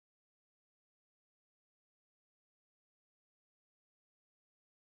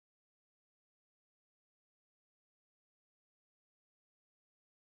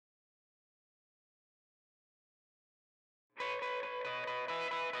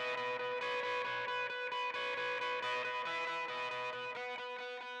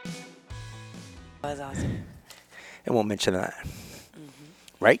was awesome. And we'll mention that.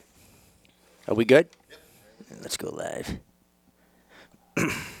 Right? Are we good? Let's go live.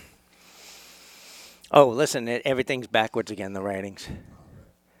 Oh, listen, everything's backwards again, the writings.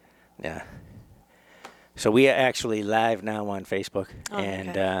 Yeah. So we are actually live now on Facebook. Oh, and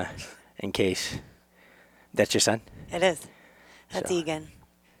okay. In case that's your son? It is. That's So- Egan.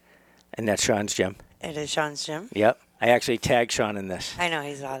 And that's Sean's gym. It is Sean's gym. Yep. I actually tagged Sean in this. I know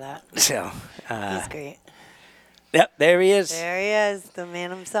he saw that. So, He's great. yep, there he is. There he is, the man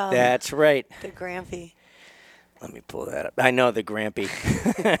himself. That's right. The Grampy. Let me pull that up. I know the Grampy.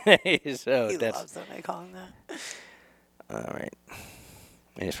 So He that's loves when I call him that. all right.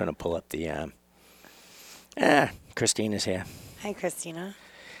 I just want to pull up the. Christina's here. Hi, Christina.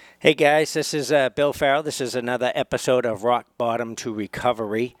 Hey guys, this is Bill Farrell. This is another episode of Rock Bottom to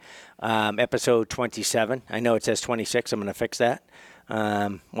Recovery, episode 27. I know it says 26. I'm going to fix that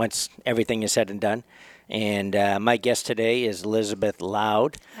once everything is said and done. And my guest today is Elizabeth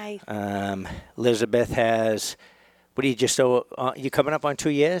Loud. Hi. Elizabeth has, what do you just, you coming up on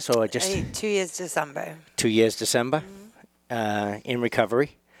 2 years or just 2 years December. 2 years December in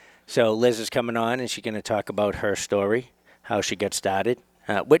recovery? So Liz is coming on and she's going to talk about her story, how she got started.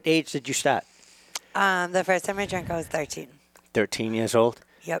 What age did you start? The first time I drank, I was 13. 13 years old?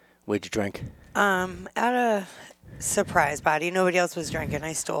 Yep. Where'd you drink? At a surprise party. Nobody else was drinking.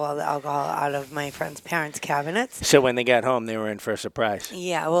 I stole all the alcohol out of my friend's parents' cabinets. So when they got home, they were in for a surprise.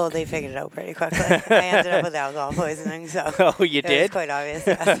 Yeah, well, they figured it out pretty quickly. I ended up with alcohol poisoning, so Oh, you it did? was quite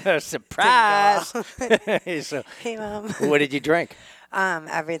obvious. Surprise! So, Hey, Mom. what did you drink?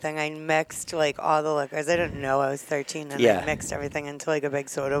 Everything. I mixed like all the liquors. I didn't know I was 13, and Yeah. I mixed everything into like a big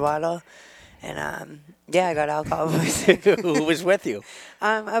soda bottle. And yeah, I got alcohol poisoning. Who was with you?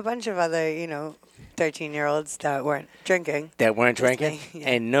 A bunch of other, 13-year-olds that weren't drinking. That weren't Just drinking? me, yeah.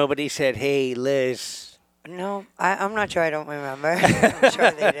 And nobody said, hey, Liz. No, I'm not sure. I don't remember. I'm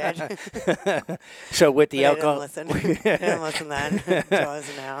sure they did. So with the But alcohol, I didn't listen. I didn't listen then.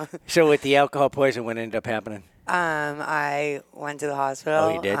 So now. so with the alcohol poison, what ended up happening? I went to the hospital.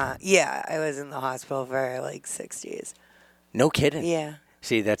 Oh, you did? Yeah, I was in the hospital for like 6 days. No kidding. Yeah.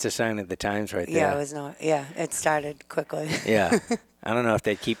 See, that's a sign of the times right Yeah, there. it was not. Yeah, it started quickly. Yeah. I don't know if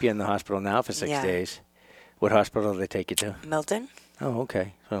they'd keep you in the hospital now for 6 Yeah. days. What hospital did they take you to? Milton? Oh,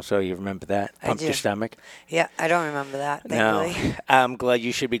 okay. So you remember that? I Pumped your do. stomach? Yeah, I don't remember that. No. Thankfully. I'm glad.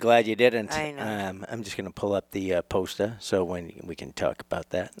 You should be glad you didn't. I know. I'm just going to pull up the poster so when we can talk about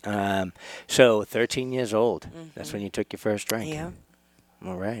that. So 13 years old. That's when you took your first drink. Yeah.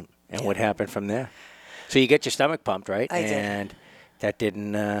 All right. And Yeah. what happened from there? So you get your stomach pumped, right? I did. And that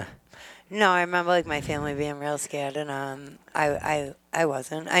didn't. No, I remember like my family being real scared, and I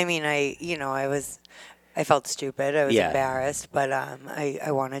wasn't. I mean, I felt stupid. I was Yeah. embarrassed, but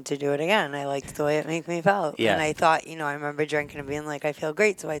I wanted to do it again. I liked the way it made me feel. Yeah. And I thought, I remember drinking and being like, I feel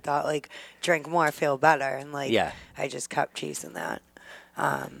great. So I thought like, drink more, feel better, and like, Yeah. I just kept chasing that.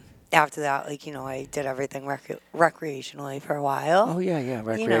 After that, like, I did everything recreationally for a while. Oh yeah,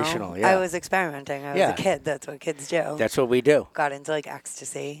 recreational. Yeah. I was experimenting. I was Yeah. a kid. That's what kids do. That's what we do. Got into like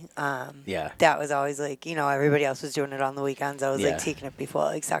ecstasy. Yeah. That was always like, everybody else was doing it on the weekends. I was Yeah. like taking it before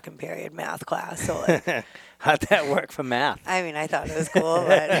like second period math class. So like, How'd that work for math? I mean, I thought it was cool,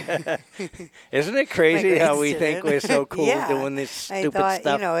 but Isn't it crazy how grades we think didn't. we're so cool Yeah. doing this I stupid thought,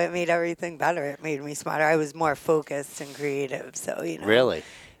 stuff? it made everything better. It made me smarter. I was more focused and creative. So, Really?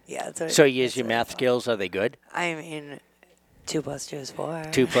 Yeah. That's what So that's your what math I thought. skills, are they good? I mean, 2 + 2 is 4.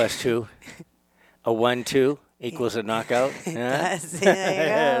 2 + 2. A 1, 2 equals a knockout. Huh? Yes,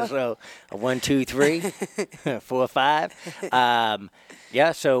 there you go. So a 1, 2, 3, 4, 5.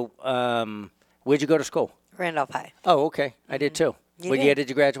 Yeah. So where'd you go to school? Randolph High. Oh, okay. I did too. You What did? year did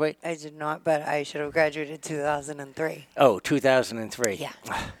you graduate? I did not, but I should have graduated 2003. Oh, 2003. Yeah.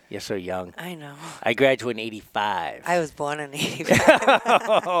 You're so young. I know. I graduated in 85. I was born in 85.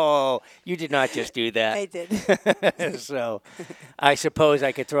 Oh, you did not just do that. I did. So I suppose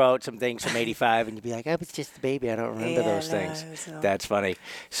I could throw out some things from 85 and you'd be like, I was just a baby. I don't remember Yeah, those no, things. I was not. That's funny.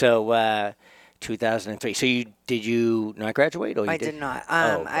 So 2003. So did you not graduate? Or you I did not.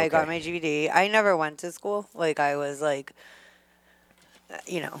 Oh, I got okay. my GED. I never went to school. Like, I was like,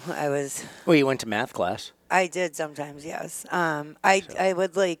 Well, you went to math class. I did sometimes, yes. I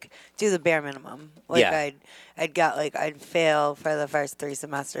would like do the bare minimum. Like Yeah. I'd fail for the first 3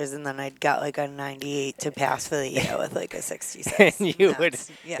 semesters, and then I'd get like a 98 to pass for the year with like a 66. And you would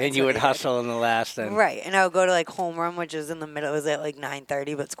That's and you what would I did. hustle in the last and Right, and I would go to like homeroom, which is in the middle. It was at like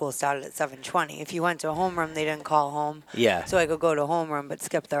 9:30, but school started at 7:20. If you went to homeroom, they didn't call home. Yeah. So I could go to homeroom, but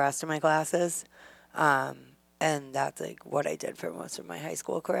skip the rest of my classes. And that's like what I did for most of my high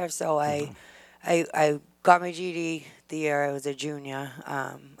school career. So I got my GED the year I was a junior.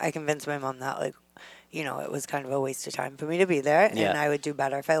 I convinced my mom that like, it was kind of a waste of time for me to be there, Yeah. and I would do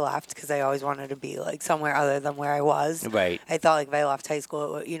better if I left because I always wanted to be like somewhere other than where I was. Right. I thought like if I left high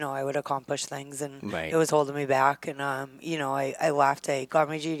school, I would accomplish things, and Right. it was holding me back. And I left. I got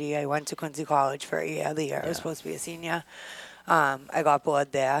my GED. I went to Quincy College for a year. The year I was supposed to be a senior. I got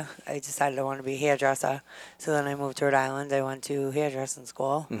bored there. I decided I wanted to be a hairdresser. So then I moved to Rhode Island. I went to hairdressing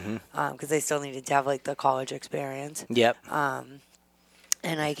school because I still needed to have like the college experience. Yep.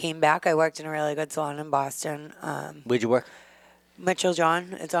 And I came back. I worked in a really good salon in Boston. Where'd you work? Mitchell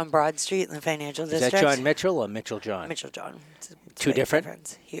John. It's on Broad Street in the financial Is district. that John Mitchell or Mitchell John? Mitchell John. It's a Two big different?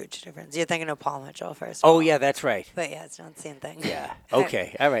 difference. Huge difference. You're thinking of Paul Mitchell first. Oh, yeah, that's right. But yeah, it's not the same thing. Yeah.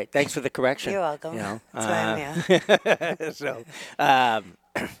 Okay. All right. Thanks for the correction. You're welcome. You know, That's why I'm here. so,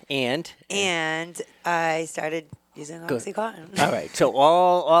 and And I started using Good. OxyContin. all right. So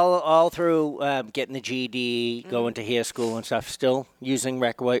all through getting the GED, going to hair school and stuff, still using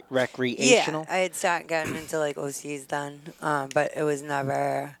recreational. Yeah, I had started getting into like OCs then, but it was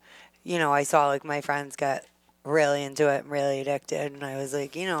never, I saw like my friends get really into it and really addicted, and I was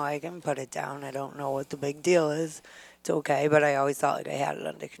like, I can put it down. I don't know what the big deal is. It's okay, but I always thought like I had it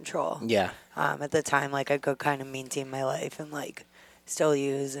under control. Yeah. At the time, like I could kind of maintain my life and like still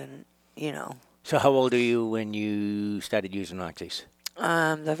use and So how old are you when you started using oxys?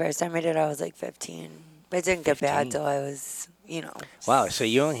 The first time I did, I was like 15. It didn't get 15. bad till I was, Wow. So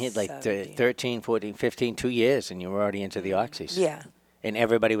you only hit like 17. 13, 14, 15, 2 years, and you were already into the oxys. Yeah. And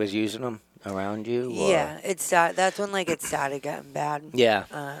everybody was using them around you? Or? Yeah, that's when like it started getting bad. Yeah.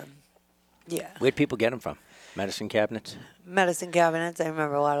 Yeah. Where'd people get them from? Medicine cabinets? Medicine cabinets. I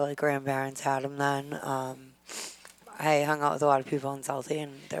remember a lot of like grandparents had them then. I hung out with a lot of people in Southie,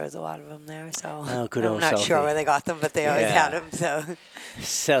 and there was a lot of them there. So Oh, good I'm old not sure Southie. where they got them, but they always Yeah. had them. So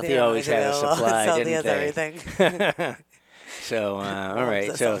Southie they're always had a available. supply, Southie didn't has they? everything. So, all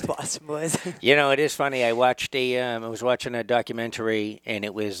right. The So, South Boston boys. it is funny. I watched I was watching a documentary, and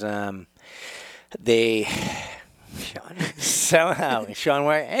it was they Sean. somehow Sean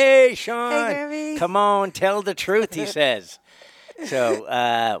White. Hey, Sean, Grammy. come on, tell the truth. He says. So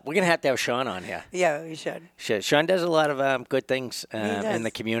we're gonna have to have Sean on here. Yeah, we should. Sean does a lot of good things in does. the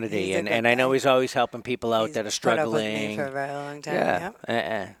community, He's a and, good and I know guy. he's always helping people out He's that are put up with me struggling. for a very long time. Yeah.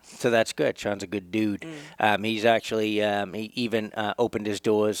 Yep. So that's good. Sean's a good dude. He's actually he even opened his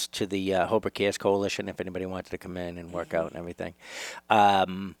doors to the Hobart Cares Coalition if anybody wanted to come in and work out and everything.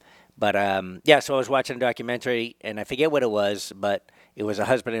 So I was watching a documentary, and I forget what it was, but it was a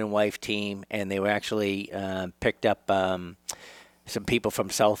husband and wife team, and they were actually picked up some people from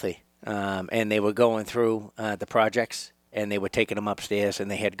Southie, and they were going through the projects, and they were taking them upstairs, and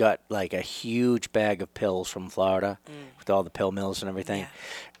they had got like a huge bag of pills from Florida with all the pill mills and everything,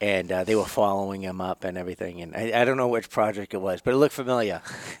 and they were following him up and everything, and I don't know which project it was, but it looked familiar,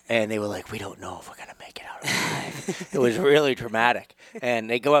 and they were like, we don't know if we're going to make it out alive. It was really dramatic, and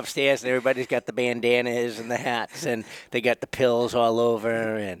they go upstairs, and everybody's got the bandanas and the hats, and they got the pills all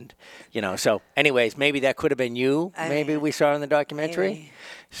over, and, so anyways, maybe that could have been you, maybe we saw in the documentary. Maybe.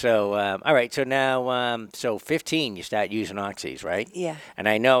 So, all right. So now, 15, you start using oxys, right? Yeah. And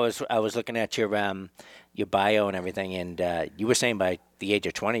I know I was looking at your bio and everything, and you were saying by the age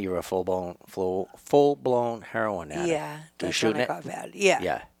of 20, you were a full blown heroin addict. Yeah, You were that's when shooting it it? got bad. Yeah.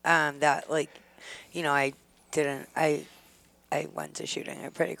 Yeah. That like, I went to shooting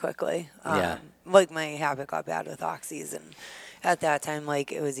it pretty quickly. Yeah. Like my habit got bad with oxys, and at that time,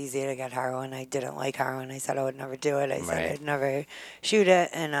 like it was easy to get heroin. I didn't like heroin. I said I would never do it. I said Right. I'd never shoot it,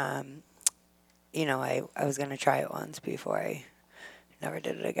 and I was gonna try it once before I never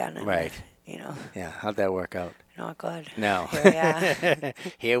did it again. And, Right. Yeah. How'd that work out? Not good. No. Here we are.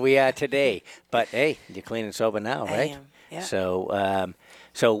 Here we are today. But hey, you're clean and sober now, I right? am, yeah.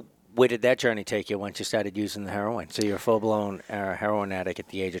 So where did that journey take you once you started using the heroin? So you're a full blown heroin addict at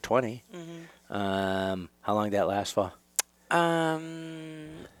the age of 20. Mm-hmm. How long did that last for?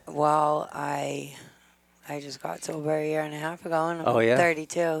 Well, I just got sober a year and a half ago, and I'm Oh, yeah?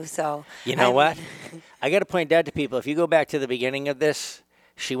 32. So You know what? I got to point out to people, if you go back to the beginning of this,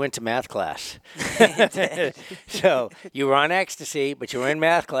 she went to math class. So you were on ecstasy, but you were in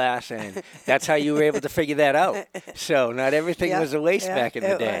math class, and that's how you were able to figure that out. So not everything was a waste back in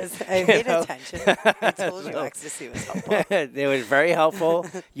the day. Was. I paid attention. I told you ecstasy was helpful. It was very helpful.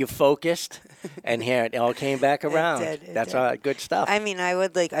 You focused. and here it all came back around. It That's did. all good stuff. I mean,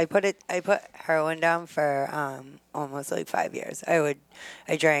 I put heroin down for almost like 5 years. I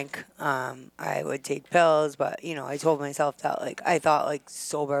drank, I would take pills, but I told myself that like I thought like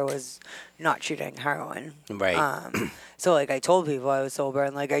sober was not shooting heroin. Right. So like I told people I was sober,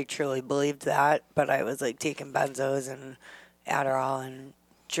 and like I truly believed that, but I was like taking benzos and Adderall and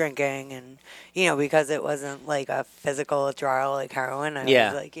drinking, and because it wasn't like a physical withdrawal like heroin. I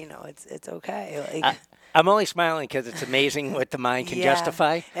Yeah. was like, it's okay. Like I'm only smiling because it's amazing what the mind can yeah.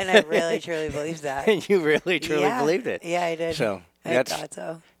 justify. And I really truly believed that. And you really, truly Yeah. believed it. Yeah, I did. So I thought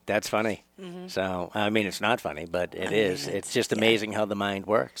so. that's funny. So, I mean, it's not funny, but it I mean, is. It's just yeah. amazing how the mind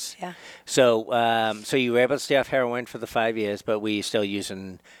works. Yeah. So, so you were able to stay off heroin for the 5 years, but were you still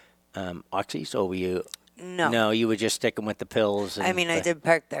using oxys, or were you? No. No, you were just sticking with the pills. And I mean, I did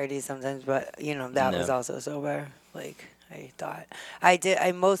Perk 30 sometimes, but that was No. also sober. Like I thought,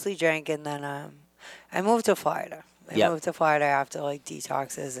 I mostly drank, and then I moved to Florida. I Yep. moved to Florida after like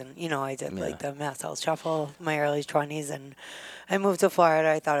detoxes, and I did Yeah. like the Mass Health Shuffle in my early 20s, and I moved to Florida.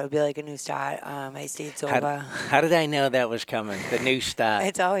 I thought it would be like a new start. I stayed sober. How did I know that was coming? The new start.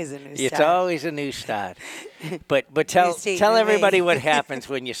 It's always a new start. It's always a new start. But tell state new everybody me. what happens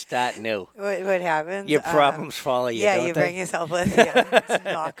when you start new. What happens? Your problems follow you. Yeah, don't you they? bring yourself with you. It's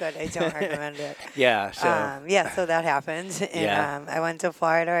not good. I don't recommend it. Yeah. So So that happened. And Yeah. I went to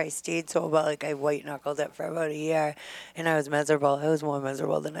Florida. I stayed sober. Like I white knuckled it for about a year, and I was miserable. I was more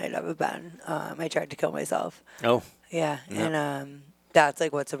miserable than I'd ever been. I tried to kill myself. oh Yeah, Yeah. and that's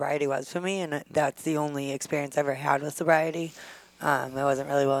like what sobriety was for me, and that's the only experience I ever had with sobriety. I wasn't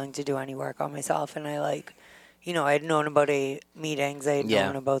really willing to do any work on myself, and I I'd known about meetings, I'd Yeah.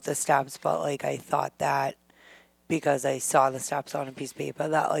 known about the steps, but like I thought that because I saw the steps on a piece of paper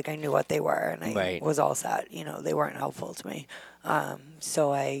that like I knew what they were, and I Right. was all set. They weren't helpful to me,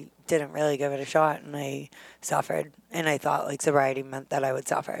 so I didn't really give it a shot, and I suffered, and I thought like sobriety meant that I would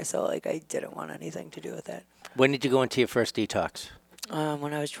suffer, so like I didn't want anything to do with it. when did you go into your first detox?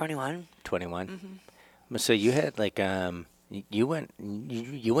 When I was 21. 21. Mm-hmm. So you had like you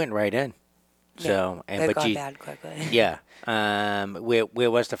went right in. So it but got you bad quickly. yeah.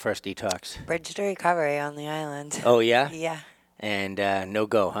 Where was the first detox? Bridge to Recovery on the island. Oh yeah. Yeah. And no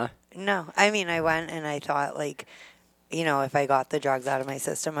go, huh? No, I mean I went and I thought like, if I got the drugs out of my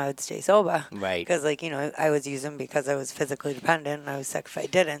system, I would stay sober. Right. Because like I was using because I was physically dependent, and I was sick if I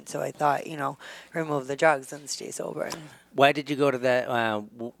didn't. So I thought remove the drugs and stay sober. Why did you go to that?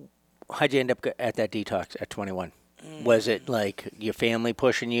 How'd you end up at that detox at 21? Was it like your family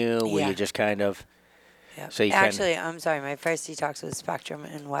pushing you? Were Yeah. you just kind of? Yeah. So you kinda- Actually, I'm sorry. My first detox was Spectrum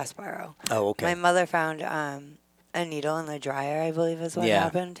in Westboro. Oh, okay. My mother found a needle in the dryer, I believe is what Yeah.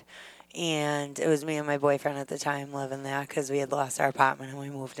 happened. And it was me and my boyfriend at the time living there because we had lost our apartment and we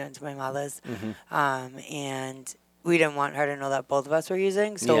moved into my mother's. And we didn't want her to know that both of us were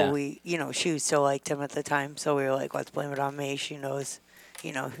using. So Yeah. we, she still liked him at the time. So we were like, let's blame it on me. She knows,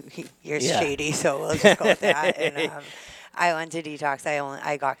 you're Yeah. shady. So we'll just go with that. And I went to detox.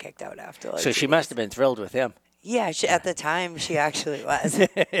 I got kicked out after. Like, So 2 she must days. have been thrilled with him. Yeah, at the time she actually was.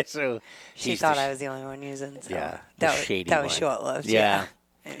 So She he's thought the I was the only one using. So Yeah, the that was, shady that was one. short lived. Yeah.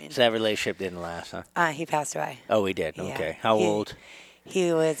 I mean, So that relationship didn't last, huh? he passed away. Oh, he did. Yeah. Okay. How old? He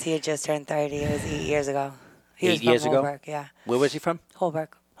had just turned 30. It was 8 years ago. He 8 was from years ago? Holbrook, yeah. Where was he from?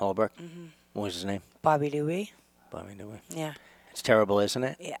 Holbrook. Holbrook. What was his name? Bobby Dewey. Bobby Dewey. Yeah. It's terrible, isn't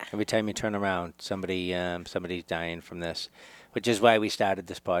it? Yeah. Every time you turn around, somebody's dying from this, which is why we started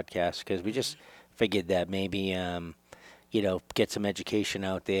this podcast, because we just figured that maybe get some education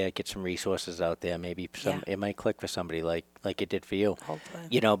out there, get some resources out there. Maybe it might click for somebody like it did for you.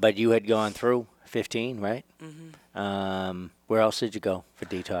 Hopefully. But you had gone through 15, right? Where else did you go for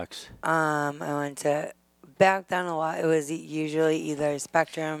detox? I went to, back then a lot, it was usually either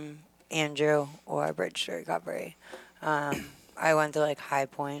Spectrum, Andrew, or Bridge to Recovery. I went to like High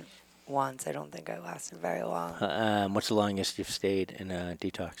Point once. I don't think I lasted very long. What's the longest you've stayed in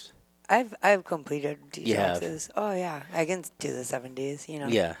detox? I've completed You have? detoxes. Oh yeah, I can do the 7 days.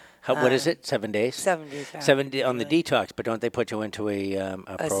 Yeah. What is it? 7 days? 7 days. 7 days on the detox, but don't they put you into a A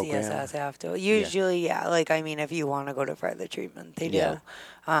program? CSS after. Usually, yeah. Like I mean, if you want to go to further treatment, they Yeah. do.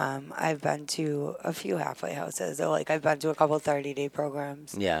 I've been to a few halfway houses. Or like I've been to a couple 30-day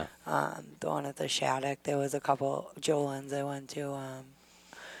programs. Yeah. The one at the Shattuck. There was a couple Jolin's I went to.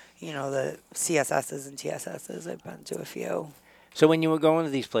 The CSSs and TSSs. I've been to a few. So when you were going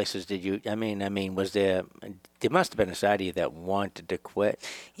to these places, did you? I mean, was there must have been a side of you that wanted to quit?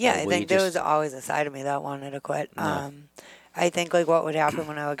 Yeah, Or I were think you there just- was always a side of me that wanted to quit. Yeah. I think like what would happen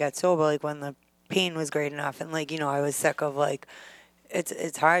when I would get sober, like when the pain was great enough, and like I was sick of like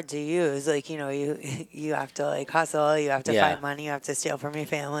it's hard to use. Like, you have to like hustle, you have to Yeah. find money, you have to steal from your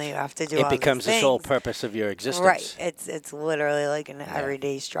family, you have to do It all becomes these the sole things. purpose of your existence. Right. It's literally like an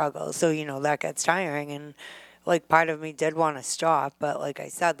everyday struggle. So, that gets tiring, and like part of me did want to stop, but like I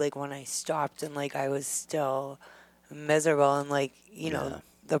said, like when I stopped and like I was still miserable, and like, Yeah.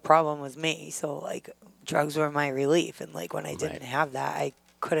 the problem was me. So like drugs were my relief, and like when I didn't Right. have that, I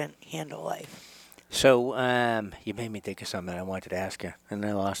couldn't handle life. So you made me think of something I wanted to ask you, and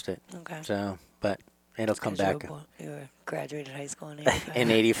I lost it. Okay. So, but it'll come 'Cause back. You were graduated high school in 85.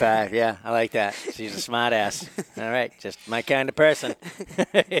 In 85, yeah, I like that. She's a smart ass. All right, just my kind of person.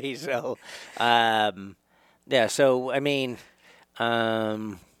 So, yeah, so, I mean,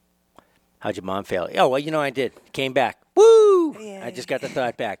 how'd your mom feel? Oh, well, I did. Came back. Woo! Yeah. I just got the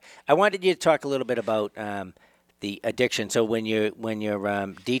thought back. I wanted you to talk a little bit about the addiction. So when you're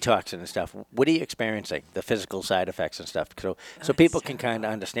detoxing and stuff, what are you experiencing? The physical side effects and stuff. So people can kind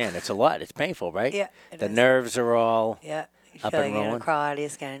of understand. It's a lot. It's painful, right? Yeah, it The is. nerves are all Yeah. You up feel and like you're rolling. gonna crawl out of your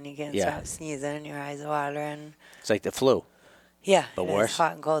skin. You can't Yeah. stop sneezing. Your eyes are watering. It's like the flu. Yeah. But it is. worse?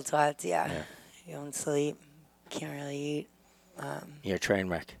 Hot and cold sweats. Yeah. Yeah. You don't sleep. Can't really eat. You're a train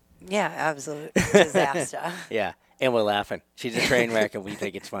wreck. Yeah. Absolute disaster. Yeah, and we're laughing. She's a train wreck, and we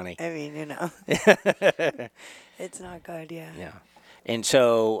think it's funny. I mean, it's not good. Yeah. Yeah, and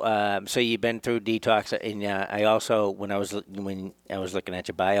so you've been through detox, and I also when I was looking at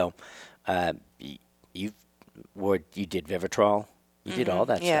your bio, you did Vivitrol, you did all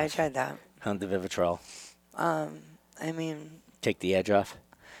that Yeah, I stuff. tried that. How'd the Vivitrol I mean, take the edge off?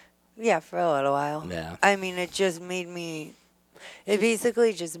 yeah, for a little while. Yeah. I mean, it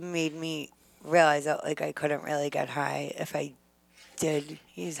basically just made me realize that like I couldn't really get high if I did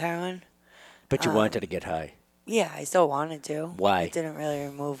use heroin. But you wanted to get high. Yeah, I still wanted to. Why? It didn't really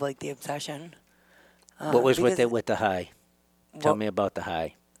remove like the obsession. What was with because the high? Tell What- me about the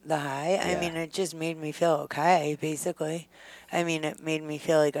high. the high? Yeah. I mean, it just made me feel okay, basically. I mean, it made me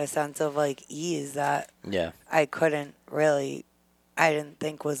feel like a sense of like ease that Yeah. I didn't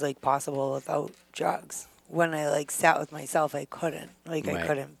think was like possible without drugs. When I like sat with myself, I couldn't. Like Right. I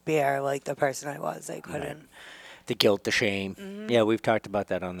couldn't bear like the person I was. I couldn't. The guilt, the shame. Mm-hmm. Yeah, we've talked about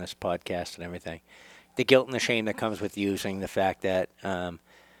that on this podcast and everything. The guilt and the shame that comes with using, the fact that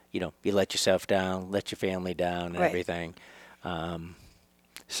you let yourself down, let your family down, and Right. everything.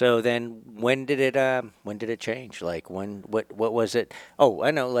 So then, when did it change? Like what was it? Oh,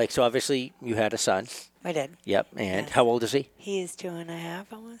 I know. Like so, obviously you had a son. I did. Yep. And Yes. how old is he? He is 2.5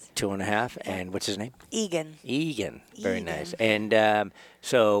 almost. 2.5. And what's his name? Egan. Egan. Very Egan. nice. And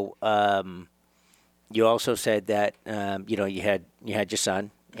so you also said that you had your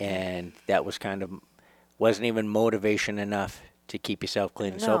son, and that was wasn't even motivation enough to keep yourself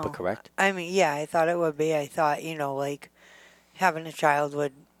clean and sober, No. correct? I mean, yeah, I thought it would be. I thought, like having a child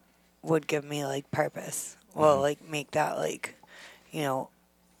would give me like purpose. Well, Mm-hmm. like make that like,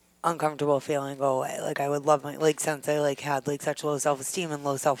 uncomfortable feeling go away. Like I would love since I like had like such low self-esteem and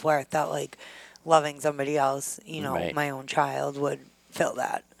low self-worth that like loving somebody else, Right. my own child would fill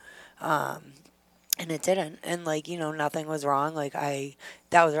that. And it didn't. And like, nothing was wrong. Like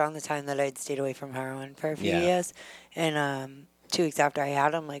that was around the time that I'd stayed away from heroin for a few Yeah. years. And 2 weeks after I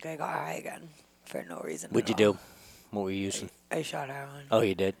had him, like I got high again for no reason. What'd you at all. do? What were you using? I shot heroin. Oh,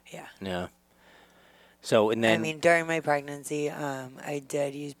 you did? Yeah. Yeah. So and then I mean, during my pregnancy, I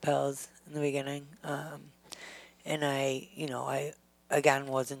did use pills in the beginning, and I again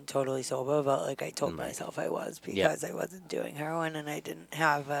wasn't totally sober, but like I told Right. myself I was because I wasn't doing heroin and I didn't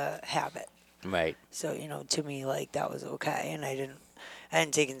have a habit. right. So to me, like that was okay, and I didn't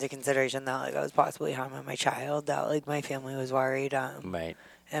take into consideration that like I was possibly harming my child, that like my family was worried, Right.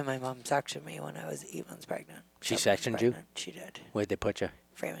 and my mom sectioned me when I was 8 months pregnant. She 7 months sectioned you? pregnant. She did. Where'd they put you?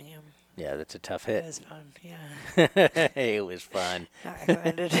 Framingham. Yeah, that's a tough It hit. was fun. Yeah. It was fun. Not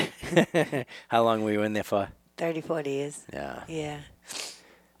recommended. How long were you in there for? 34 days. Yeah. Yeah.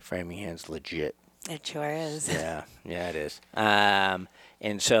 Framingham's legit. It sure is. Yeah, yeah, it is. And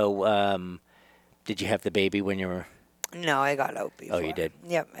so, did you have the baby when you were? No, I got out before. Oh, you did?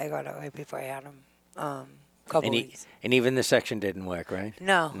 Yep, I got out right before I had him. Couple And, weeks. and even the section didn't work, right?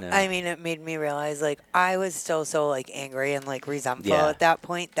 No. No. I mean, it made me realize, like, I was still so, like, angry and, like, resentful Yeah. at that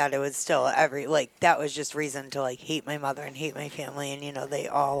point that it was still that was just reason to, like, hate my mother and hate my family. And, they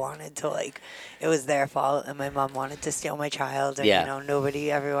all wanted to, like, it was their fault. And my mom wanted to steal my child. And, Yeah.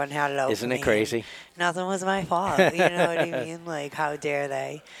 everyone had it out Isn't for it me, crazy? and nothing was my fault. You know what I mean? Like, how dare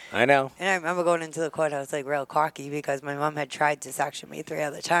they? I know. And I remember going into the courthouse, like, real cocky because my mom had tried to section me 3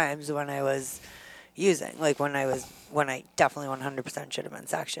 other times when I was, using. Like when I definitely 100% should have been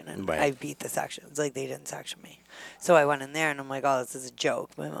sectioned, and Right. I beat the sections. Like they didn't section me. So I went in there and I'm like, oh, this is a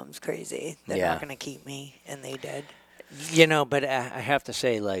joke. My mom's crazy. They're Yeah. not going to keep me. And they did. But I have to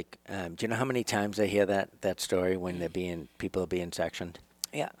say, like, do you know how many times I hear that story when people are being sectioned?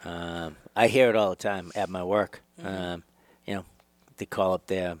 Yeah. I hear it all the time at my work. You know, they call up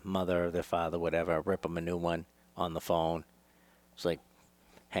their mother or their father, whatever, rip them a new one on the phone. It's like,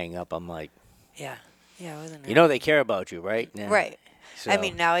 hang up. I'm like, Yeah. Yeah. It wasn't you know, they care about you, right? Yeah. right. I So-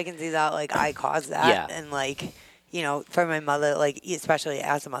 mean, now I can see that, like, I caused that. Yeah. And, like, you know, for my mother, like, especially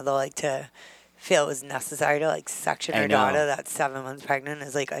as a mother, like, to feel it was necessary to, like, section I her know. daughter that's 7 months pregnant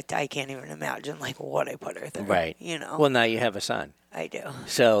is, like, I can't even imagine, like, what I put her through. Right. You know? Well, now you have a son. I do.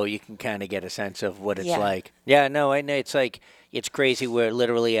 So you can kind of get a sense of what it's Yeah. like. Yeah, no, I know it's like it's crazy. We're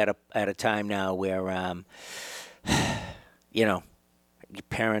literally at a time now where, you know,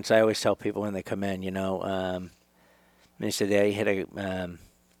 parents. I always tell people when they come in, you know, they said they hit a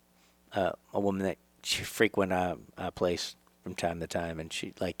woman that she frequent our place from time to time, and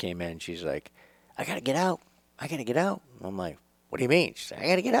she like came in. She's like, "I gotta get out. I gotta get out." I'm like, "What do you mean?" She said, "I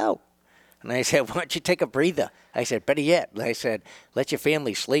gotta get out." And I said, "Why don't you take a breather?" I said, "Better yet," I said, "let your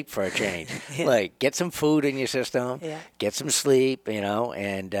family sleep for a change. Like, get some food in your system, Yeah. get some sleep, you know,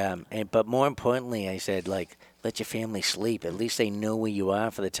 and but more importantly, I said, like, let your family sleep. At least they know where you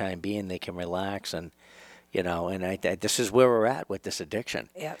are for the time being. They can relax, and you know, and this is where we're at with this addiction.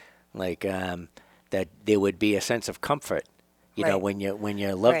 Yep. Like, that there would be a sense of comfort, you know, Right. when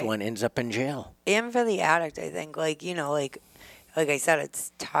your loved Right. one ends up in jail. And for the addict, I think, like, you know, like I said,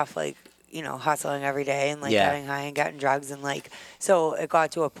 it's tough, like, you know, hustling every day and, like, Yeah. getting high and getting drugs. And, like, so it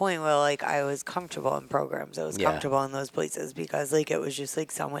got to a point where, like, I was comfortable in programs. I was Yeah. comfortable in those places because, like, it was just, like,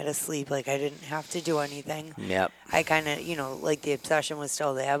 somewhere to sleep. Like, I didn't have to do anything. Yep. I kind of, you know, like, the obsession was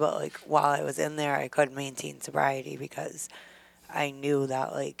still there. But, like, while I was in there, I could maintain sobriety because I knew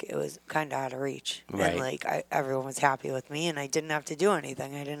that, like, it was kind of out of reach. Right. And, like, everyone was happy with me, and I didn't have to do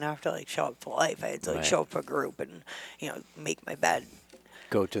anything. I didn't have to, like, show up for life. I had to, like, Right. show up for group and, you know, make my bed.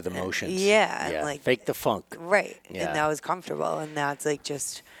 Go through the motions. yeah, and, like- fake the funk. Right. Yeah. And that was comfortable. And that's, like,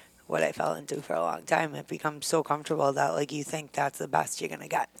 just what I fell into for a long time. It becomes so comfortable that, like, you think that's the best you're going to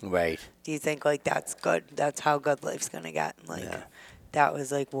get. Right. Do you think, like, that's good? That's how good life's going to get. And, like, Yeah. that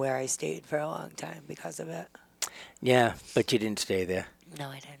was, like, where I stayed for a long time because of it. Yeah, but you didn't stay there. No,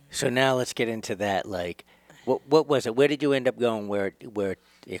 I didn't. So now let's get into that. Like, what was it? Where did you end up going? Where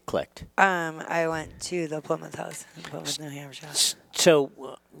it clicked? I went to the Plymouth House in Plymouth, New Hampshire. So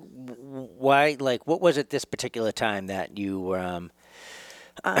why? Like, what was it this particular time that you?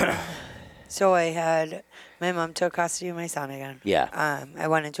 So I had my mom took custody of my son again. Yeah. I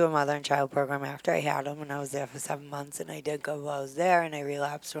went into a mother and child program after I had him, and I was there for 7 months. And I did go while I was there, and I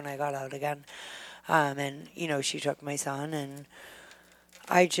relapsed when I got out again. And you know, she took my son, and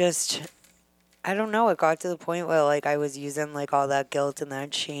I don't know. It got to the point where, like, I was using, like, all that guilt and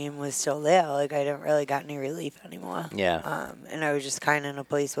that shame was still there. Like, I didn't really got any relief anymore. Yeah. And I was just kind of in a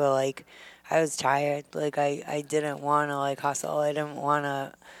place where, like, I was tired. Like, I didn't want to, like, hustle. I didn't want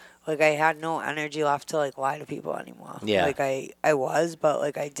to, like, I had no energy left to, like, lie to people anymore. Yeah. Like, I was, but,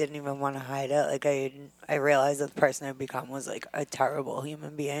 like, I didn't even want to hide it. Like, I realized that the person I'd become was, like, a terrible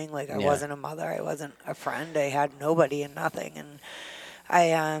human being. Like, I Yeah. wasn't a mother. I wasn't a friend. I had nobody and nothing. And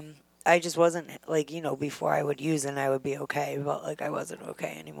I just wasn't, like, you know, before I would use and I would be okay, but, like, I wasn't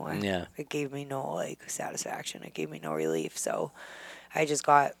okay anymore. Yeah. It gave me no, like, satisfaction. It gave me no relief. So I just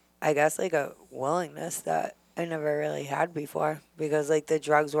got, I guess, like, a willingness that I never really had before because, like, the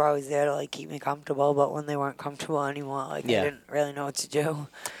drugs were always there to, like, keep me comfortable, but when they weren't comfortable anymore, like, Yeah. I didn't really know what to do.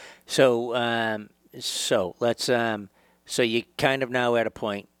 So let's so you kind of now at a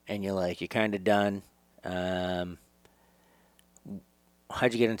point, and you're like you're kind of done.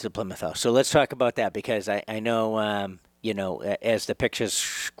 How'd you get into the Plymouth House? So let's talk about that because I know you know as the pictures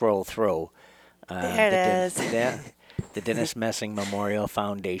scroll through. There it is. The Dennis Messing Memorial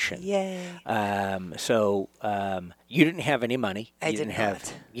Foundation. Yay. So you didn't have any money. I You did didn't have.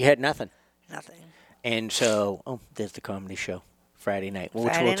 not. You had nothing. Nothing. And so, there's the comedy show Friday night, which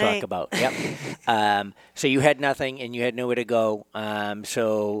Friday we'll talk night. about. Yep. So you had nothing, and you had nowhere to go.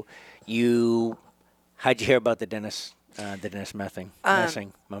 So how'd you hear about the Dennis Messing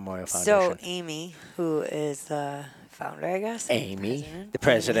Memorial Foundation? So Amy, who is the founder, I guess. Amy, the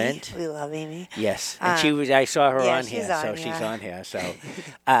president. Amy. We love Amy. Yes, and I saw her yeah, on she's here, on so she's here. on here. So,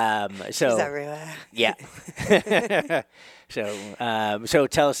 She's everywhere. yeah. So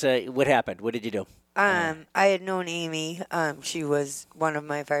tell us what happened. What did you do? I had known Amy. She was one of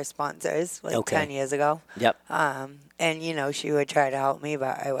my first sponsors, like Okay. 10 years ago. Yep. And she would try to help me,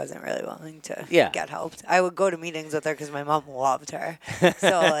 but I wasn't really willing to Yeah. get helped. I would go to meetings with her because my mom loved her.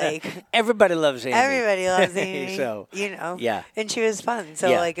 So like Everybody loves Amy. everybody loves Amy. So, yeah. And she was fun. So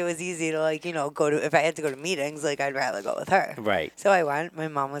Yeah. like it was easy to like go to, if I had to go to meetings, like I'd rather go with her. Right. So I went. My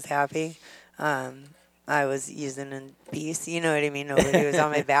mom was happy. I was using in peace. You know what I mean? Nobody was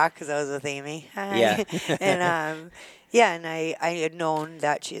on my back because I was with Amy. Hi. Yeah. And and I had known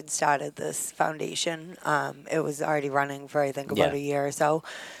that she had started this foundation. It was already running for I think about Yeah. a year or so.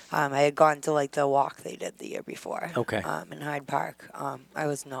 I had gone to like the walk they did the year before. Okay. In Hyde Park. I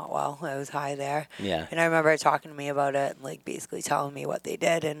was not well. I was high there. Yeah. And I remember her talking to me about it and like basically telling me what they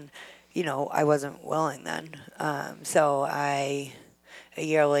did, and I wasn't willing then. So a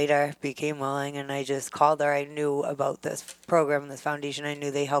year later became willing, and I just called her. I knew about this program, this foundation. I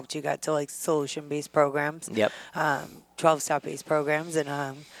knew they helped you get to like solution-based programs. Yep. 12-step-based programs, and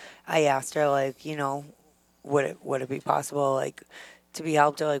I asked her like, would it be possible like to be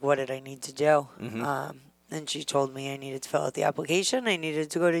helped, or like what did I need to do? And she told me I needed to fill out the application. I needed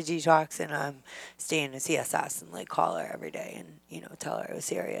to go to detox and stay in a CSS and like call her every day and tell her I was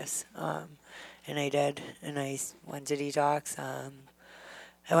serious. And I did, and I went to detox.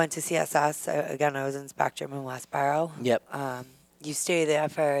 I went to CSS. Again, I was in Spectrum in Westboro. Yep. You stay there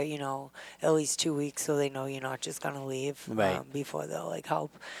for, at least 2 weeks so they know you're not just going to leave Right. before they'll, like,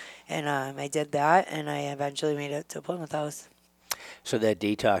 help. And I did that, and I eventually made it to Plymouth House. So that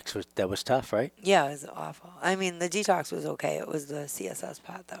detox was tough, right? Yeah, it was awful. I mean, the detox was okay. It was the CSS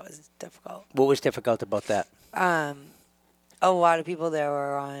part that was difficult. What was difficult about that? A lot of people there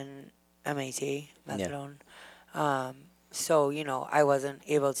were on MAT, methadone. So, I wasn't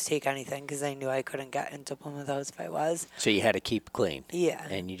able to take anything because I knew I couldn't get into Plymouth House if I was. So you had to keep clean. Yeah.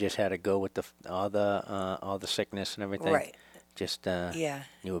 And you just had to go with all the sickness and everything. Right. Just Yeah.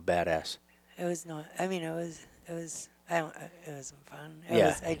 you were badass. It was not. I mean, it was. It wasn't fun.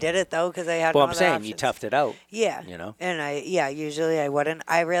 Yeah. I did it though because I had. Well, no I'm other saying you options. toughed it out. Yeah. And usually I wouldn't.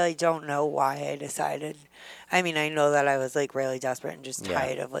 I really don't know why I decided. I mean, I know that I was like really desperate and just Yeah.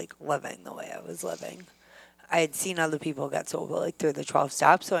 tired of like living the way I was living. I had seen other people get sober like through the 12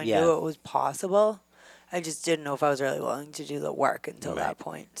 steps, so I Yeah. knew it was possible. I just didn't know if I was really willing to do the work until Right. that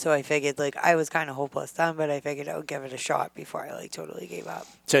point. So I figured like I was kind of hopeless then, but I figured I would give it a shot before I like totally gave up.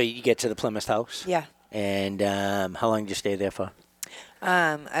 So you get to the Plymouth House. Yeah. And how long did you stay there for?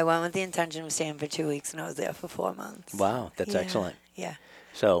 I went with the intention of staying for 2 weeks, and I was there for 4 months. Wow, that's Yeah. excellent. Yeah.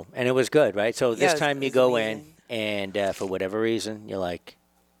 So, and it was good, right? So Yeah, this it was- time it you was go amazing. in, and for whatever reason, you're like,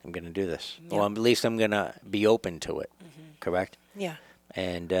 I'm going to do this. Yeah. Or at least I'm going to be open to it, correct? Yeah.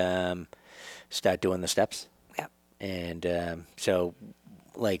 And start doing the steps. Yeah. And so,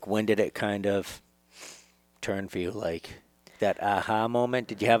 like, when did it kind of turn for you? Like, that aha moment?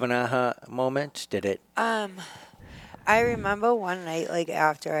 Did you have an aha moment? Did it? I remember one night, like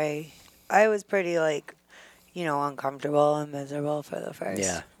after I was pretty like, uncomfortable and miserable for the first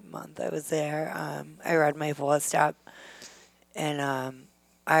Yeah. month I was there. I read my 4th step, and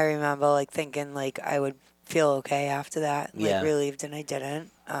I remember like thinking like I would feel okay after that, like Yeah. relieved, and I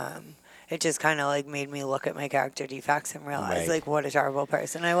didn't. It just kind of like made me look at my character defects and realize Right. like what a terrible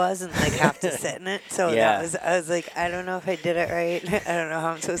person I was, and like have to sit in it. So Yeah. I was like, I don't know if I did it right. I don't know how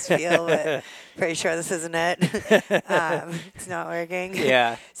I'm supposed to feel, but pretty sure this isn't it. It's not working.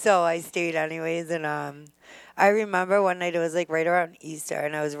 Yeah. So I stayed anyways, and I remember one night it was like right around Easter,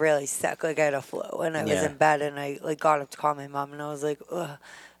 and I was really sick, like I had a flu, and I was Yeah. in bed, and I like got up to call my mom, and I was like, ugh.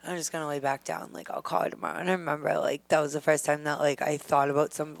 I'm just gonna lay back down. Like I'll call her tomorrow. And I remember like that was the first time that like I thought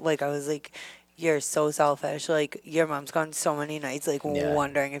about I was like, you're so selfish. Like your mom's gone so many nights like Yeah.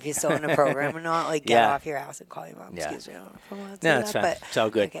 wondering if you're still in the program or not. Like get Yeah. off your ass and call your mom. Yeah. Excuse me. I don't know if I'm allowed to No, say it's that, fine. but It's all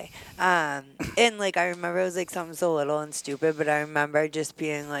good. okay. And like I remember it was like something so little and stupid, but I remember just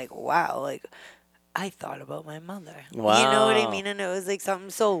being like, wow, like I thought about my mother. You know what I Wow. mean? And it was like something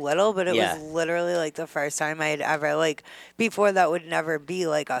so little, but it Yeah. was literally like the first time I had ever like before that would never be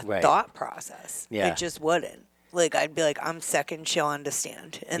like a Right. thought process. Yeah. It just wouldn't. Like I'd be like, I'm sick and she'll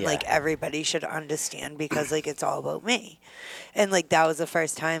understand. And Yeah. like everybody should understand because like it's all about me. And like that was the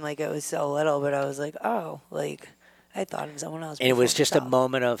first time like it was so little, but I was like, oh, like I thought of someone else. And it was before just a myself.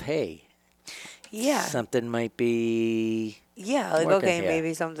 moment of, hey, Yeah. something might be. Yeah, like working okay, here.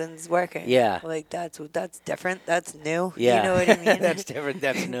 maybe something's working. Yeah. Like that's different. That's new. Yeah. You know what I mean? That's different.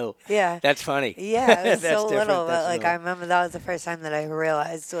 That's new. Yeah. That's funny. Yeah, it was That's so different, little, but that's like new. I remember that was the first time that I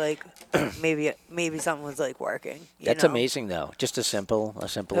realized like maybe something was like working. That's amazing, though. Just a simple It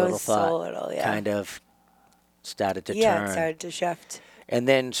little was thought. so little, yeah. Kind of started to Yeah, turn. it started to shift. And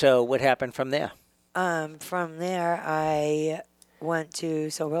then, so what happened from there? From there, I went to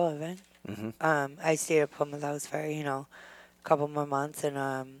sober living. I stayed at Plymouth House for a couple more months, and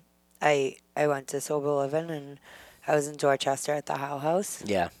I went to sober living, and I was in Dorchester at the Howe House.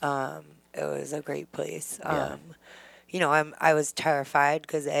 Yeah. It was a great place. Yeah. I was terrified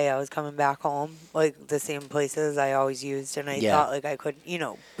because I was coming back home, like the same places I always used, and I Yeah. thought like I could,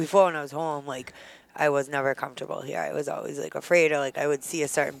 before when I was home, like I was never comfortable here. I was always like afraid, or like I would see a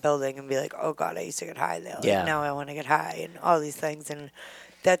certain building and be like, oh God, I used to get high there. Like, Yeah. now I want to get high, and all these things, and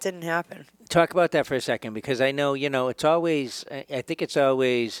that didn't happen. Talk about that for a second, because I know, it's always, I think it's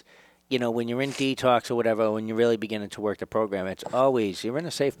always, when you're in detox or whatever, when you're really beginning to work the program, it's always, you're in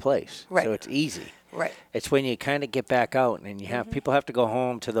a safe place. Right. So it's easy. Right. It's when you kind of get back out and you have people have to go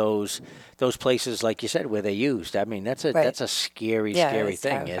home to those places, like you said, where they're used. I mean, that's a scary, Yeah, I scary was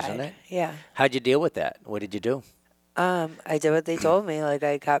thing, terrified. isn't it? Yeah. How'd you deal with that? What did you do? I did what they told me. Like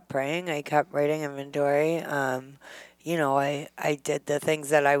I kept praying. I kept writing inventory. I did the things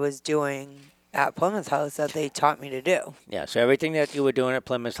that I was doing at Plymouth House that they taught me to do. Yeah, so everything that you were doing at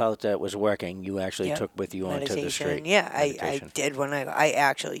Plymouth House that was working, you actually Yep. took with you onto the Meditation. street. Yeah, I Meditation. did I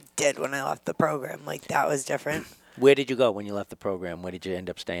actually did when I left the program. Like that was different. Where did you go when you left the program? Where did you end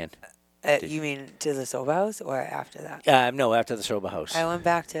up staying? You mean to the sober house or after that? No, after the sober house. I went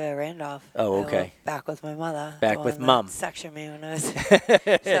back to Randolph. Oh, I okay. went back with my mother. Back the with one that Mom. Sectioned me when I was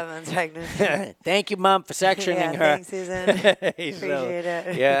 7 months pregnant. Thank you, Mom, for sectioning Yeah, her. thanks, Susan. Appreciate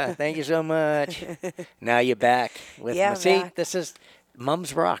it. Yeah, thank you so much. Now you're back with Yeah, me. See, back. this is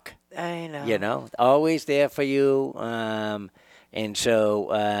Mom's rock. I know. Always there for you. And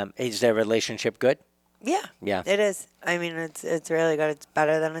so, is their relationship good? Yeah. Yeah. It is. I mean, it's really good. It's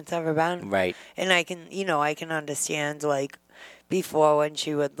better than it's ever been. Right. And I can understand like before when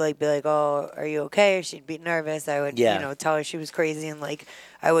she would like be like, "Oh, are you okay?" Or she'd be nervous. I would Yeah. tell her she was crazy, and like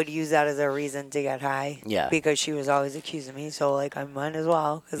I would use that as a reason to get high. Yeah. Because she was always accusing me, so like I might as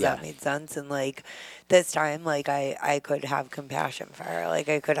well because Yeah. that made sense. And like this time, like I could have compassion for her. Like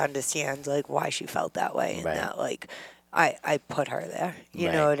I could understand like why she felt that way, and Right. that like I put her there. You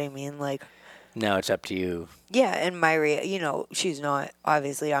Right. know what I mean? Like. Now it's up to you. Yeah, and she's not,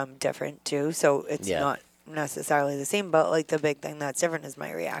 obviously I'm different too, so it's Yeah. not necessarily the same, but like the big thing that's different is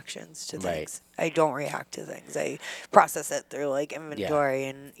my reactions to Right. things. I don't react to things. I process it through like inventory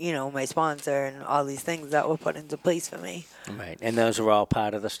and, my sponsor and all these things that were put into place for me. Right. And those are all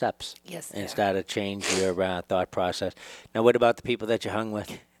part of the steps. Yes, they And are. start to change your thought process. Now, what about the people that you hung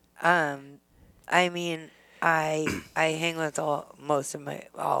with? I mean, I hang with all of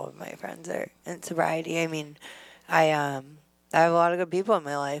my friends are in sobriety. I mean, I have a lot of good people in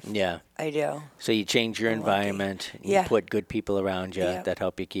my life. Yeah. I do. So you change your I'm lucky. environment. You Yeah. put good people around you Yep. that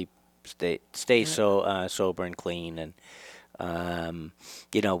help you stay so sober and clean. And I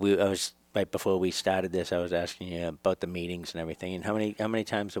was right before we started this. I was asking you about the meetings and everything. And how many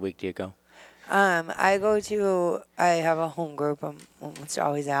times a week do you go? I have a home group I'm almost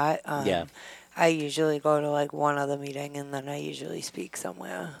always at. Yeah. I usually go to like one other meeting and then I usually speak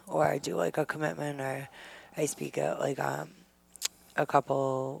somewhere or I do like a commitment or I speak at like a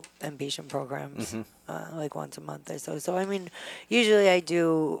couple inpatient programs like once a month or so. So I mean, usually I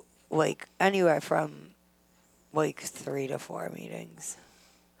do like anywhere from like 3 to 4 meetings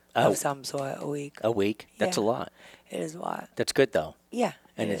of some sort a week. A week? That's a Yeah. lot. It is a lot. That's good, though. Yeah.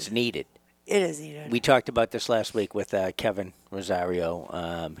 And it it's is. needed. It is needed. We talked about this last week with Kevin Rosario,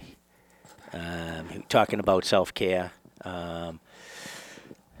 talking about self-care. How,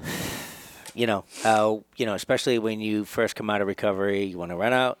 especially when you first come out of recovery, you want to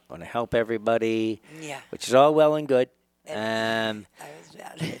run out, want to help everybody, Yeah. which is all well and good. I was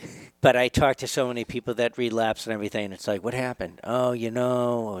bad. But I talked to so many people that relapse and everything, and it's like, what happened? Oh,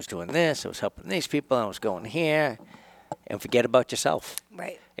 I was doing this, I was helping these people, I was going here, and forget about yourself.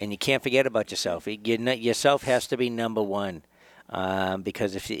 Right. And you can't forget about yourself. Yourself has to be number one,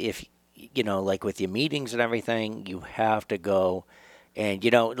 because if like with your meetings and everything, you have to go, and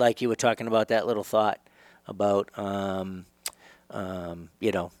like you were talking about that little thought about,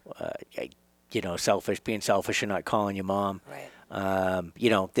 being selfish and not calling your mom. Right.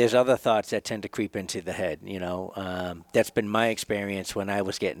 There's other thoughts that tend to creep into the head. That's been my experience when I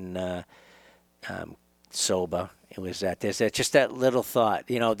was getting sober. It was that there's just that little thought,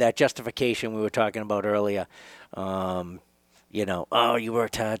 that justification we were talking about earlier. Oh, you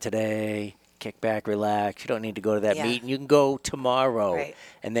worked hard today. Kick back, relax. You don't need to go to that Yeah. meeting. You can go tomorrow. Right.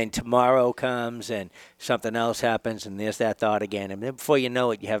 And then tomorrow comes and something else happens and there's that thought again. And then before you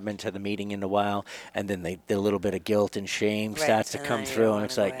know it, you haven't been to the meeting in a while. And then the little bit of guilt and shame Right. starts to And come then you through. don't And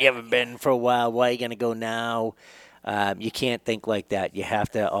it's wanna like, go you out, haven't been for a while. Why are you going to go now? You can't think like that. You have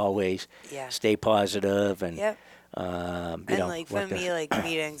to always Yeah. stay positive and Yep. you And know, like for work the- me, like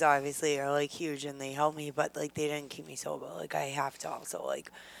meetings obviously are like huge and they help me, but like they didn't keep me sober. Like I have to also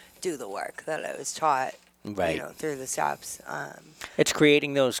like do the work that I was taught, Right. through the steps. It's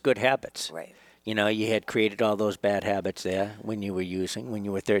creating those good habits. Right. You know, you had created all those bad habits there when you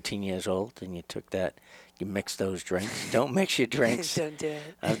were 13 years old, and you took that, you mixed those drinks. Don't mix your drinks. Don't do it.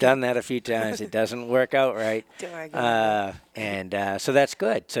 I've done that a few times. It doesn't work out right. Don't recommend So that's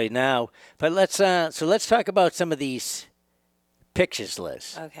good. So now, but let's talk about some of these pictures,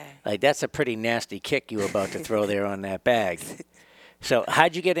 Liz. Okay. Like that's a pretty nasty kick you were about to throw there on that bag. So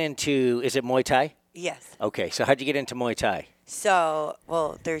how'd you get into? Is it Muay Thai? Yes. Okay. So how'd you get into Muay Thai? So,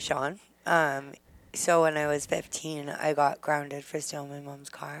 well, there's Sean. So when I was 15, I got grounded for stealing my mom's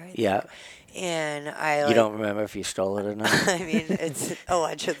car. Yeah. And I You don't remember if you stole it or not? I mean, it's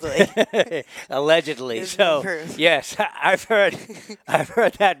allegedly. Allegedly. There's So no proof. yes, I've heard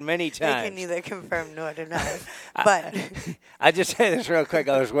that many I times. can neither confirm nor deny. But I just say this real quick.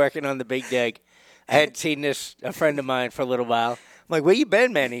 I was working on the big dig. I had seen a friend of mine for a little while. I'm like, where you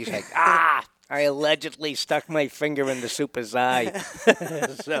been, man? He's like, I allegedly stuck my finger in the super's eye.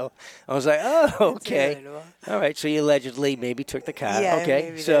 So I was like, oh, okay. relatable. All right. So you allegedly maybe took the car. Yeah, Okay.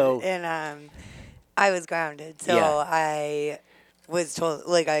 maybe So did. And I was grounded, so Yeah. I was told,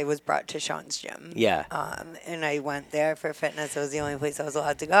 like, I was brought to Sean's gym. Yeah. And I went there for fitness. It was the only place I was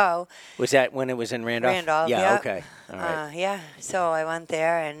allowed to go. was that when it was in Randolph? Randolph, Yeah. yeah. Okay. All right. Yeah. So I went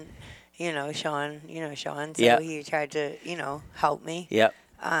there, and Sean, so Yeah. he tried to, help me. Yep.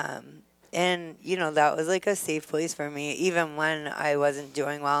 And, that was like a safe place for me, even when I wasn't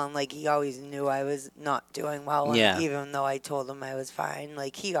doing well. And, like, he always knew I was not doing well. And Yeah. even though I told him I was fine,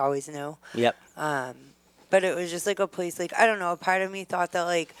 like, he always knew. Yep. But it was just like a place, like, I don't know, a part of me thought that,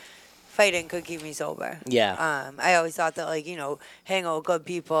 like, fighting could keep me sober. Yeah. I always thought that, like, hang out with good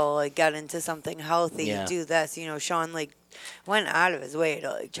people, like, get into something healthy, Yeah. do this. Sean, like, went out of his way to,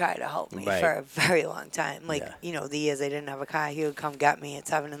 like, try to help me Right. for a very long time. Like, Yeah. the years I didn't have a car, he would come get me at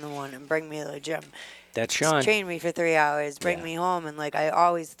 7 in the morning and bring me to the gym. That's Sean. Train me for 3 hours, bring Yeah. me home. And, like, I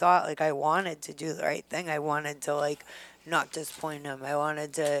always thought, like, I wanted to do the right thing. I wanted to, like, not disappoint him. I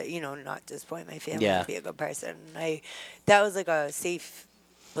wanted to, not disappoint my family, Yeah. be a good person. That was, like, a safe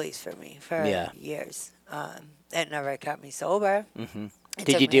place for me for Yeah. years. It never kept me sober. Mm-hmm. It Did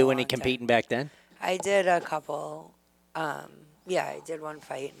took you me a do any long time. competing back then? I did a couple. Yeah, I did one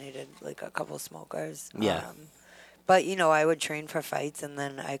fight, and I did like a couple smokers. Yeah. But I would train for fights, and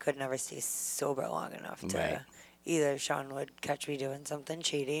then I could never stay sober long enough to. Right. Either Sean would catch me doing something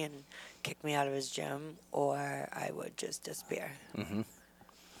shady and kick me out of his gym, or I would just disappear. Mm-hmm.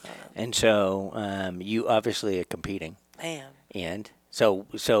 And so you obviously are competing, I am. and so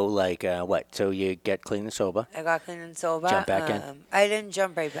like what? So you get clean and sober. I got clean and sober. Jump back in? I didn't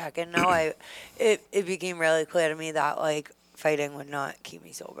jump right back in. No, it became really clear to me that like fighting would not keep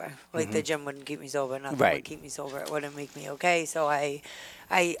me sober. Like the gym wouldn't keep me sober. Nothing Right. would keep me sober. It wouldn't make me okay. So I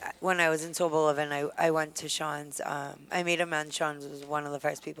when I was in sober living, I went to Sean's. I made amends. Sean was one of the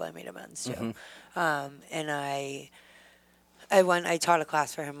first people I made amends to, and I taught a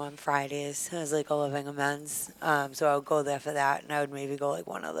class for him on Fridays. It was like a living amends. So I would go there for that, and I would maybe go like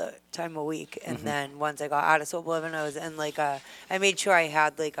one other time a week. And then once I got out of sober living, I was in like I made sure I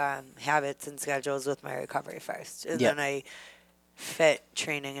had like habits and schedules with my recovery first, and Yep. then I fit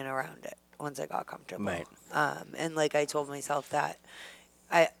training in around it once I got comfortable. Right. And like I told myself that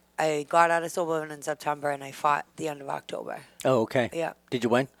I got out of sober living in September, and I fought the end of October. Oh, okay. Yeah, Did you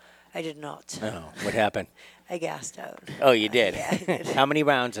win? I did not. Oh, what happened? I gassed out. Oh, you did. Yeah, I did. How many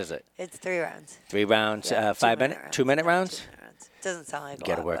rounds is it? It's 3 rounds. 3 rounds. Yeah, 5 minute. 2 minute No, rounds. 2 minute rounds. Doesn't sound like You a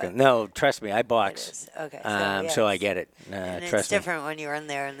got to lot, work but on. No, trust me, I it box. is. Okay. So I yes. get it. And Trust it's me. different when you're in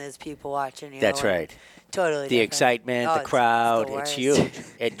there and there's people watching you. That's and right. Totally. The different. excitement, Oh, the it's crowd, the it's worst. huge.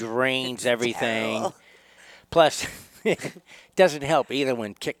 It drains It's everything. terrible. Plus, it doesn't help either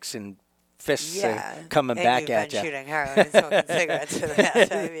when kicks and fists Yeah. are coming and back you've at been you. shooting heroin and smoking cigarettes for the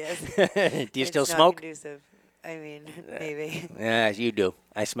past 5 years. Do you still It's not smoke? conducive. I mean, maybe. Yeah, you do.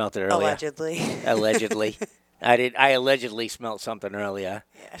 I smelt it earlier. Allegedly. Allegedly. I did. I allegedly smelt something earlier.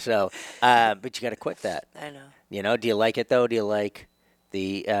 Yeah. So, but you got to quit that. I know. You know? Do you like it though? Do you like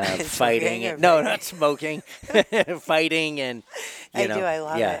the Smoking fighting? or No, fighting? not smoking. Fighting and. You I know, do. I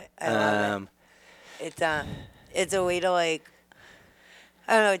love yeah. it. I love it. It's a way to like.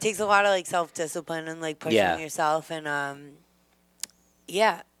 I don't know. It takes a lot of like self discipline and like pushing Yeah. yourself and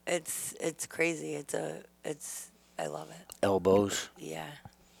yeah, it's crazy. I love it. Elbows. Yeah,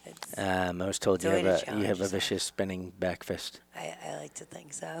 it's I was told It's you a way to have a challenge yourself. vicious spinning back fist. I like to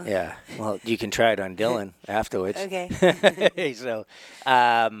think so. Yeah. Well, you can try it on Dylan afterwards. Okay. So,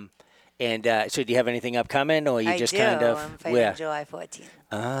 so do you have anything upcoming, or you I just do. kind of I'm fighting where? July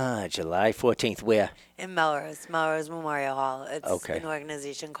 14th July 14th. Where? in Melrose Memorial Hall. It's Okay. an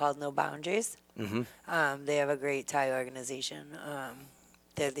organization called No Boundaries. Mm-hmm. They have a great Thai organization.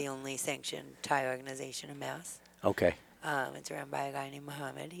 They're the only sanctioned Thai organization in Mass. Okay. It's run by a guy named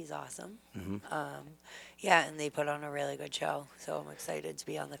Muhammad. He's awesome. Mm-hmm. Yeah, and they put on a really good show. So I'm excited to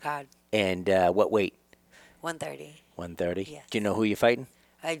be on the card. And what weight? 130. 130. Yes. Do you know who you're fighting?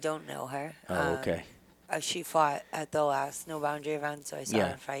 I don't know her. Oh, okay. She fought at the last No Boundary event, so I saw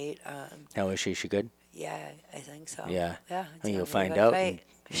her fight. How is she? She good? Yeah, I think so. Yeah. Yeah. Well, it's gonna you'll be a find good out fight.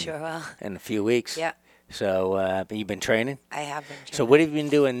 Sure will. in a few weeks. Yeah, So, you've been training? I have been. So, what have you been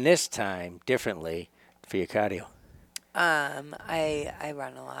doing this time differently for your cardio? I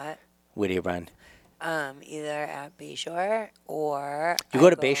run a lot. Where do you run? Either at Bayshore or You go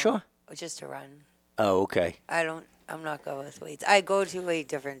to Bayshore? just to run. Oh, okay. I'm not good with weights. I go to a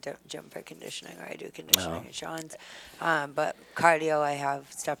different gym for conditioning, or I do conditioning at Sean's. But cardio, I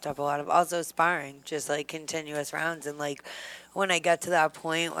have stepped up a lot of. Also sparring, just like continuous rounds, and like when I get to that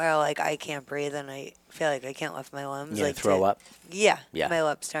point where like I can't breathe and I feel like I can't lift my limbs, Yeah, like throw up. Yeah, Yeah. my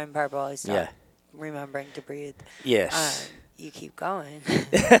lips turn purple. I start Yeah. remembering to breathe. Yes. You keep going.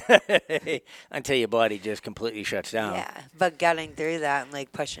 Until your body just completely shuts down. Yeah, but getting through that and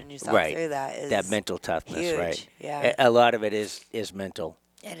like pushing yourself Right. through that is That mental toughness, huge. right? Yeah. A lot of it is mental.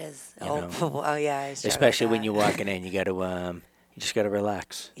 It is. You know. Oh yeah, I struggle with Especially when that. you're walking in, you got to you just got to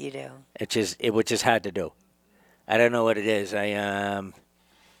relax. You do. Which is hard to do. I don't know what it is. I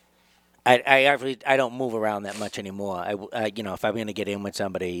actually don't move around that much anymore. I if I'm gonna get in with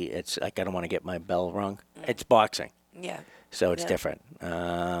somebody, it's like I don't want to get my bell rung. It's boxing, Yeah. so it's Yeah. different.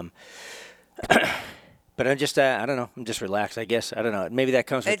 But I'm just I don't know. I'm just relaxed. I guess I don't know. Maybe that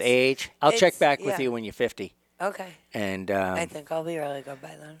comes with It's- age. I'll check it's- back with yeah. you when you're 50, Okay. and I think I'll be really good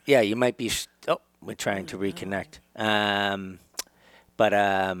by then. yeah, you might be. We're trying to reconnect.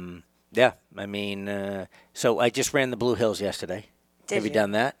 Yeah, I mean, so I just ran the Blue Hills yesterday. Did Have you you?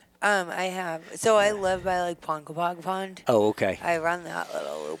 done that? I have. So I live by like Ponkapog Pond. Oh, okay. I run that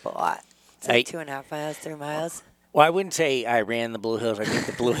little loop a lot. It's like 2.5 miles, 3 miles. Well, I wouldn't say I ran the Blue Hills. I think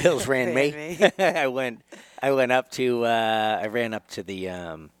the Blue Hills ran me. Ran me. I went up to. I ran up to the.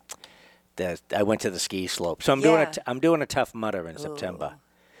 I went to the ski slope. So I'm doing a Tough Mudder in September,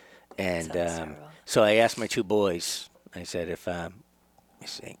 and Sounds terrible. so I asked my two boys. I said, if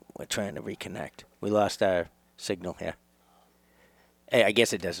we're trying to reconnect. We lost our signal here. I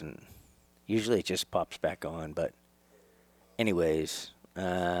guess it doesn't. Usually it just pops back on, but anyways.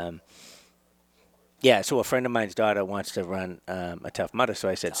 Yeah, so a friend of mine's daughter wants to run a Tough Mudder, so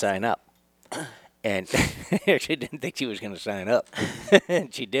I said, sign up. And she didn't think she was going to sign up.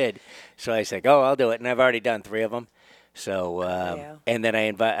 And she did. So I said, I'll do it. And I've already done 3 of them. So, and then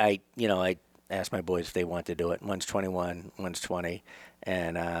I asked my boys if they want to do it. One's 21, one's 20.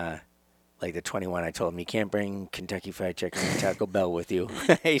 And like the 21, I told him, you can't bring Kentucky Fried Chicken and Taco Bell with you.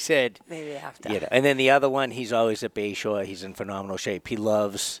 He said, Maybe after. you know. And then the other one, he's always at Bayshore. He's in phenomenal shape. He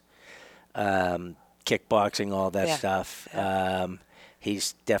loves kickboxing, all that stuff. Yeah.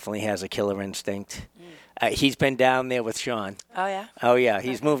 He's definitely has a killer instinct. He's been down there with Sean. Oh, yeah? Oh yeah,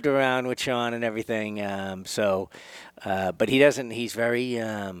 he's moved around with Sean and everything. But he doesn't. He's very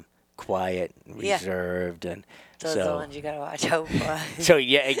quiet, reserved, and Those are the ones you got to watch out for. so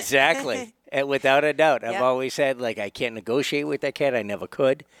yeah, exactly. And without a doubt, I've Yeah. always said like I can't negotiate with that kid. I never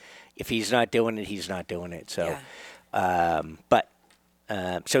could. If he's not doing it, he's not doing it. So,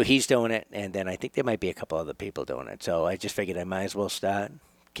 so he's doing it, and then I think there might be a couple other people doing it. So I just figured I might as well start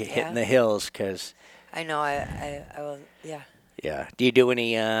hitting the hills because. I know. I will. Yeah. Yeah. Do you do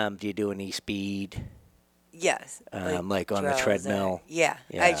any speed? Yes. Like on the drills treadmill? Yeah.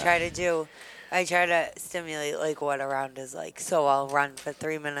 Yeah. I try to stimulate like what a round is like. So I'll run for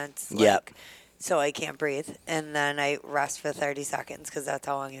 3 minutes. Yep. So I can't breathe, and then I rest for 30 seconds because that's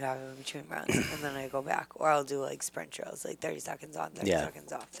how long you have in between rounds, and then I go back. Or I'll do like sprint drills, like 30 seconds on, 30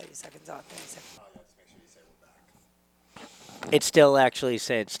 seconds off, 30 seconds on, 30 seconds off. It's still actually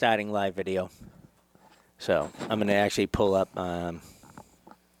said starting live video. So I'm going to actually pull up.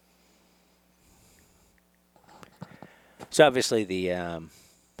 So obviously the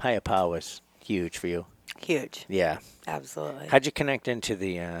higher power is huge for you. Huge. Yeah. Absolutely. How'd you connect into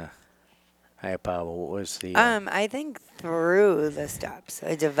the higher power? What was the? I think through the steps,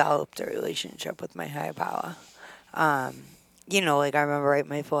 I developed a relationship with my higher power. Like I remember right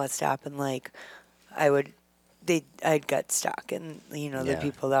my fourth step, and like I would I'd get stuck, and the Yeah.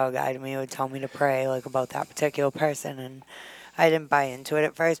 people that would guide me would tell me to pray like about that particular person, and I didn't buy into it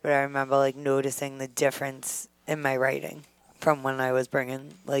at first, but I remember like noticing the difference in my writing from when I was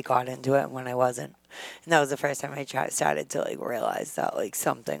bringing like God into it and when I wasn't, and that was the first time I started to like realize that like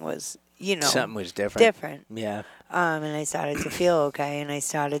something was Something was different. different. Yeah. And I started to feel okay, and I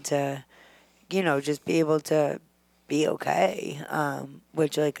started to just be able to be okay,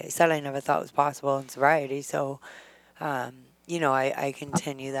 which, like I said, I never thought was possible in sobriety. So, I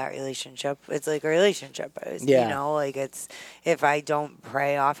continue that relationship. It's like a relationship. Yeah. Like if I don't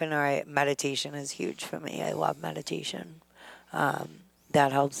pray often, meditation is huge for me. I love meditation.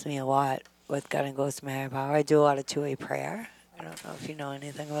 That helps me a lot with getting close to my higher power. I do a lot of two-way prayer. I don't know if you know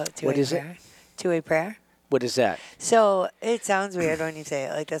anything about two-way What is it? prayer. Two-way prayer. What is that? So it sounds weird when you say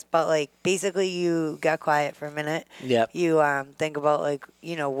it like this, but like basically you get quiet for a minute. Yep. You think about like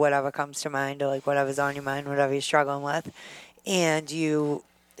whatever comes to mind or like whatever's on your mind, whatever you're struggling with, and you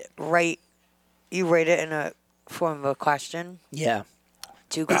write it in a form of a question Yeah.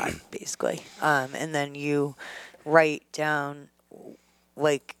 to God, basically, and then you write down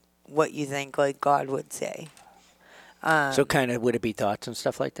like what you think like God would say. So kind of would it be thoughts and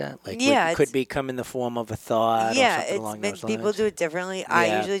stuff like that? Like Yeah, it could become in the form of a thought or something along those lines? People do it differently. I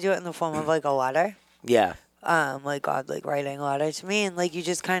Yeah. usually do it in the form of like a letter. Yeah. Like God, like writing a letter to me, and like you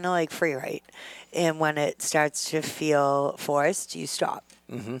just kind of like free write, and when it starts to feel forced, you stop,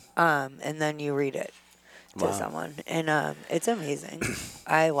 and then you read it to Wow. someone, and it's amazing.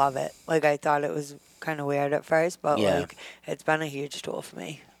 I love it. Like I thought it was kind of weird at first, but Yeah. like it's been a huge tool for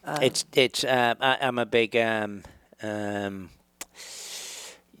me. I'm a big let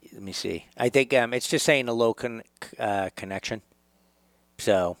me see. I think it's just saying a low connection.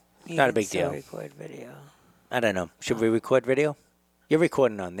 So you not a can big still deal. record video. I don't know. Should we record video? You're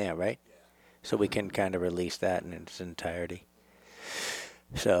recording on there, right? So we can kind of release that in its entirety.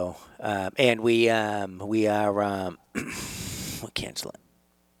 So and we are we'll cancel it.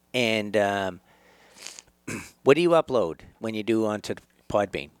 And what do you upload when you do onto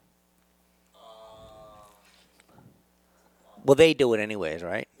Podbean? Well, they do it anyways,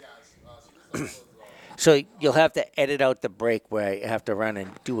 right? So you'll have to edit out the break where I have to run and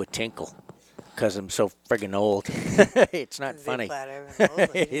do a tinkle because I'm so friggin' old. It's not Zip funny. ladder and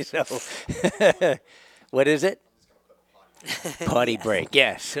old lady. So, what is it? Potty break.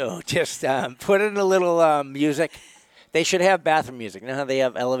 Yeah. So just put in a little music. They should have bathroom music. You know how they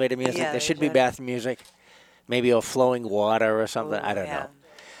have elevator music? Yeah, there they should be should. bathroom music. Maybe a flowing water or something. I don't Yeah. know.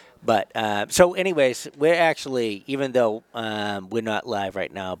 But so, anyways, we're actually, even though we're not live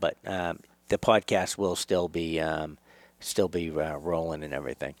right now, but the podcast will still be rolling and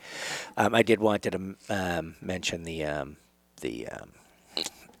everything. I did want to mention the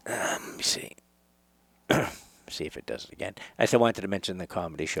let me see. See if it does it again. I still wanted to mention the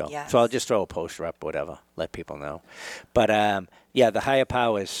comedy show. Yes. So I'll just throw a poster up, whatever, let people know. But yeah, the higher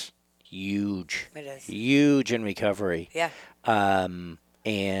power is huge. It is. Huge in recovery. Yeah.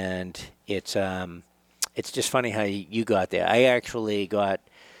 And it's just funny how you got there. I actually got,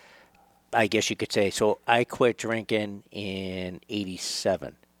 I guess you could say, so I quit drinking in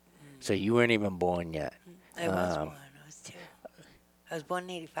 '87. So you weren't even born yet. I was born. I was 2. I was born in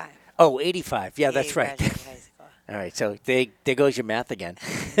 '85. Oh, '85. Yeah, that's you right. graduated high school. All right, so there goes your math again.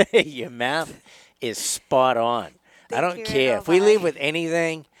 Your math is spot on. I Thank don't you, care. If we Rabbi. leave with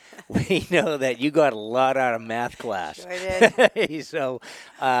anything, we know that you got a lot out of math class. Sure did. So,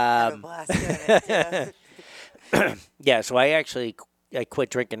 I had a blast doing it, too. yeah, so I quit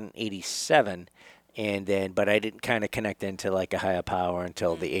drinking in '87, and then, but I didn't kind of connect into like a higher power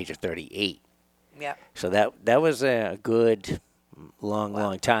until the age of 38. Yep. So that was a good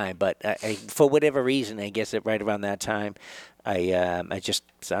long time. But I, for whatever reason, I guess right around that time, I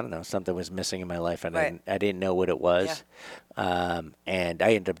don't know, something was missing in my life, and Right. I didn't know what it was. And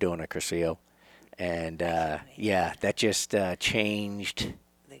I ended up doing a Cursillo, and yeah, that just changed.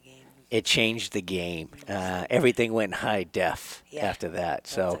 The game. It changed the game. Everything went high def Yeah. after that.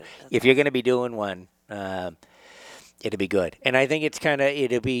 So That's if you're going to be doing one, it'll be good. And I think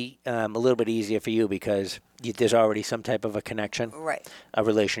it'll be a little bit easier for you because there's already some type of a connection, Right. a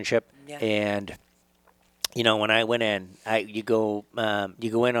relationship. Yeah. And, when I went in, you go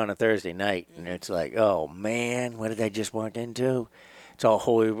in on a Thursday night, and it's like, oh, man, what did I just walk into? It's all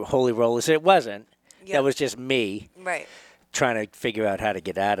holy rollers. It wasn't. Yeah. That was just me Right. trying to figure out how to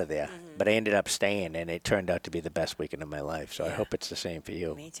get out of there. But I ended up staying, and it turned out to be the best weekend of my life. So I Yeah. hope it's the same for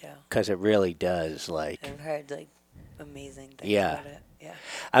you. Me too. Because it really does, like, I've heard like amazing things Yeah. about it. Yeah.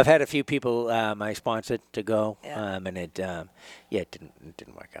 I've had a few people I sponsored to go, Yeah. and it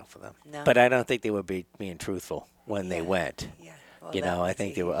didn't work out for them. No. But I don't think they were being truthful when they Yeah. went. Yeah. Well, You that know, I makes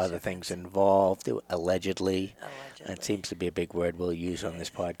think a there were huge other things difference. involved, allegedly. Allegedly. That seems to be a big word we'll use on this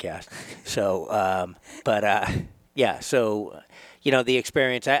podcast. So, yeah. So, the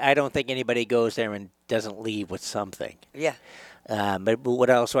experience. I don't think anybody goes there and doesn't leave with something. Yeah. But what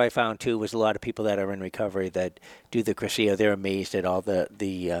also I found too was a lot of people that are in recovery that do the Crescio. They're amazed at all the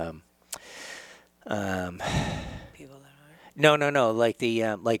People that no, like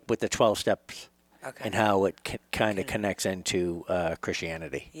like with the 12 steps are. Okay. and how it kind of connects into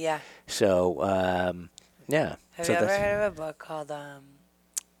Christianity. Yeah. So yeah. Have So you ever that's heard of a book called oh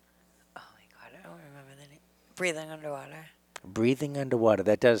my god, I don't remember the name. Breathing Underwater. Breathing Underwater.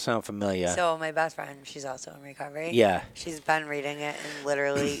 That does sound familiar. So my best friend, she's also in recovery. Yeah. She's been reading it and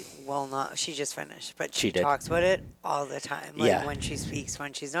literally will not. She just finished, but She she did. talks about it all the time. Like Yeah. when she speaks,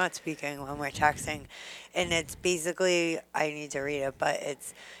 when she's not speaking, when we're texting, and it's basically I need to read it, but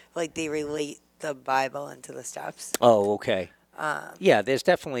it's like they relate the Bible into the steps. Oh, okay. Yeah, there's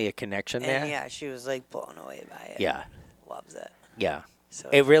definitely a connection there. And yeah, she was like blown away by it. Yeah. Loves it. Yeah. So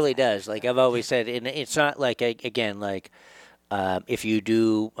It really does. Like I've always said, and it's not like again, like if you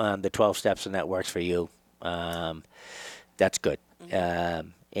do the 12 steps and that works for you, that's good.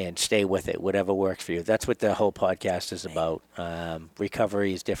 And stay with it, whatever works for you. That's what the whole podcast is about.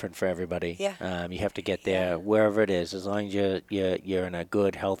 Recovery is different for everybody. Yeah. You have to get there wherever it is, as long as you're in a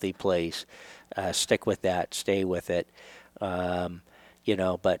good, healthy place. Stick with that. Stay with it.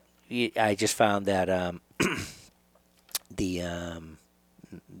 But I just found that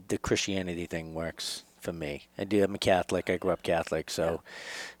the Christianity thing works for me. I'm a Catholic. I grew up Catholic, so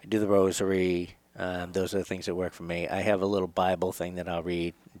I do the rosary. Those are the things that work for me. I have a little Bible thing that I'll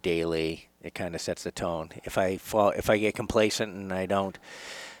read daily. It kind of sets the tone. If I get complacent and I don't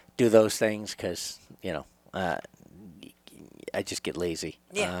do those things, because I just get lazy.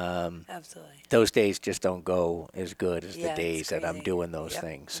 Yeah. Absolutely. Those days just don't go as good as the Yeah, days it's that I'm crazy. doing those Yep.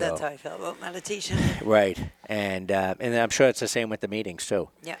 things. So. That's how I feel about meditation. Right, and I'm sure it's the same with the meetings too.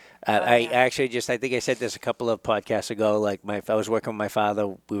 Yeah. I actually I think I said this a couple of podcasts ago. Like I was working with my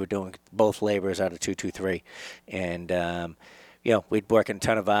father. We were doing both labors out of 223, and we'd work a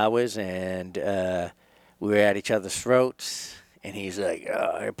ton of hours, and we were at each other's throats. And he's like,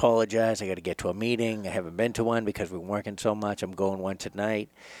 I apologize. I got to get to a meeting. I haven't been to one because we're working so much. I'm going one tonight.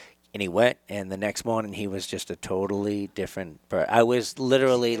 And he went, and the next morning he was just a totally different person. I was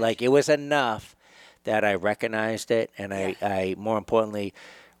literally like, it was enough that I recognized it, and I more importantly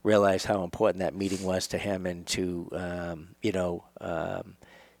realized how important that meeting was to him and to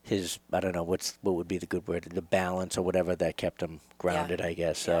his, I don't know what would be the good word, the balance or whatever that kept him grounded, I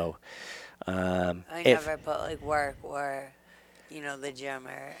guess. So I never put like work or the gym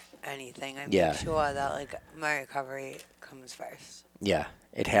or anything. I make sure that like my recovery comes first. Yeah,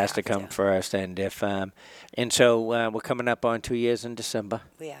 it has to come first, and so we're coming up on 2 years in December.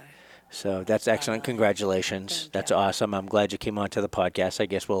 We are. So that's excellent. Congratulations. Thank That's you. awesome. I'm glad you came on to the podcast. I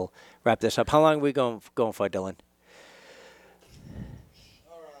guess we'll wrap this up. How long are we going for, Dylan?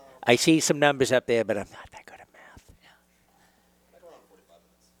 I see some numbers up there, but I'm not that good at math.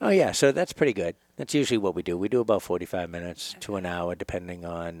 Oh, yeah, so that's pretty good. That's usually what we do. We do about 45 minutes to an hour, depending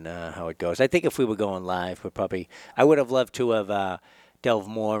on how it goes. I think if we were going live, I would have loved to have delved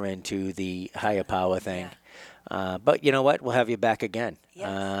more into the higher power thing. But you know what? We'll have you back again. Yes.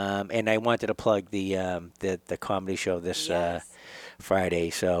 And I wanted to plug the comedy show this Friday.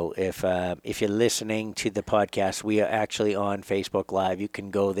 So if you're listening to the podcast, we are actually on Facebook Live. You can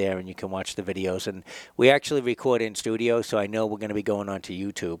go there and you can watch the videos. And we actually record in studio, so I know we're going to be going on to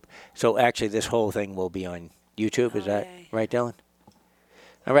YouTube. So actually, this whole thing will be on YouTube. Is that right, Dylan?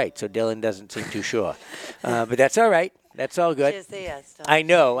 All right. So Dylan doesn't seem too sure, but that's all right. That's all good. Just say yes. Don't I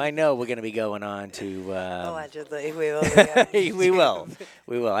know. We're going to be going on to. Allegedly, we will. Be on we will.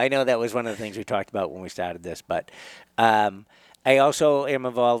 We will. I know that was one of the things we talked about when we started this, but I also am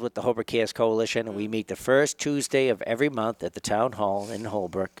involved with the Holbrook Cares Coalition, and we meet the first Tuesday of every month at the Town Hall in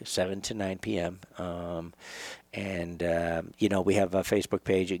Holbrook, 7 to 9 p.m. We have a Facebook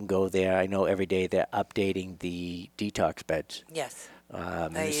page. You can go there. I know every day they're updating the detox beds. Yes.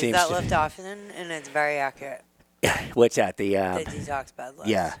 I use that lift often, and it's very accurate. What's that? The detox bed list.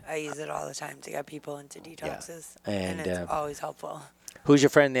 Yeah. I use it all the time to get people into detoxes, And, it's always helpful. Who's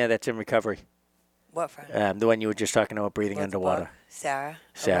your friend there that's in recovery? What friend? The one you were just talking about, breathing What's the underwater. book? Sarah.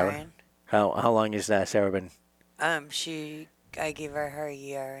 Sarah. O'Brien. How long has Sarah been? I gave her a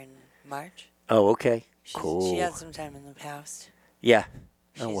year in March. Oh, okay. She Cool. had some time in the past. Yeah.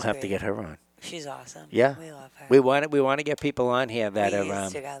 Oh, She's we'll have to great. get her on. She's awesome. Yeah. We love her. We want to get people on here that we are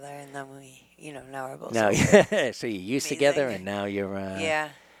used together, and then we, now we're both no. sober. So you used Amazing. together, and now you're Yeah.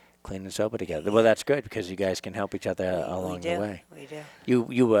 clean and sober together. Well, that's good because you guys can help each other along we do. the way. We do.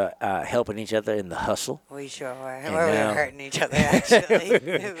 You were helping each other in the hustle. We sure were. And Or we now- were hurting each other, actually, if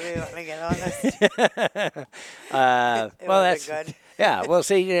we want to get honest. Well, It wasn't that's good. yeah. Well,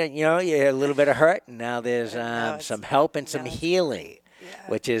 see, you had a little bit of hurt, and now there's now it's- some help and some now it's healing, Yeah.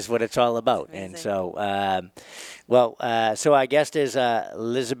 which is what it's all about. And Amazing. so, so our guest is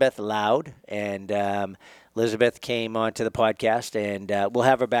Elizabeth Loud, and Elizabeth came onto the podcast, and we'll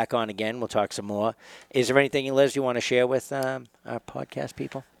have her back on again. We'll talk some more. Is there anything, Liz, you want to share with our podcast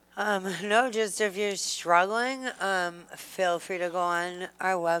people? No, just if you're struggling, feel free to go on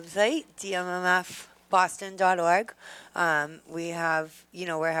our website, dmmfboston.org. We have,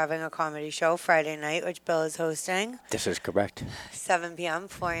 we're having a comedy show Friday night, which Bill is hosting, This is correct. 7 p.m.,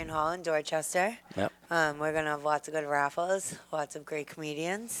 Florian Hall in Dorchester. Yep. We're going to have lots of good raffles, lots of great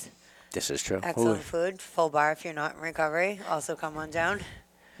comedians, This is true. excellent food, full bar if you're not in recovery. Also come on down.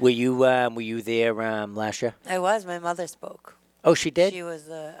 Were you there last year? I was. My mother spoke. Oh, she did? She was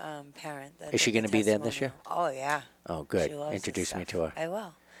the parent. That Is she did the gonna be there this year? testimonial. Oh, yeah. Oh, good. She loves this Introduce me stuff. to her. I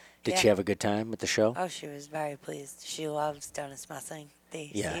will. Did Yeah. she have a good time with the show? Oh, she was very pleased. She loves Dennis Messing. They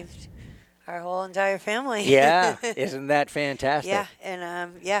Yeah. saved our whole entire family. Yeah. Isn't that fantastic? Yeah,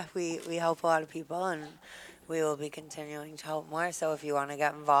 and we help a lot of people, and we will be continuing to help more. So if you want to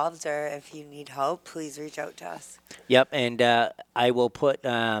get involved or if you need help, please reach out to us. Yep, and I will put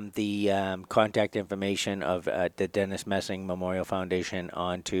the contact information of the Dennis Messing Memorial Foundation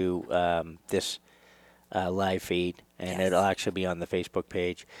onto this live feed, and Yes. it'll actually be on the Facebook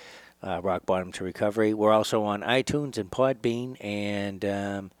page, Rock Bottom to Recovery. We're also on iTunes and Podbean,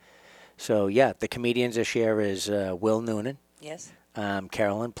 and so, yeah, the comedians this year is Will Noonan, Yes.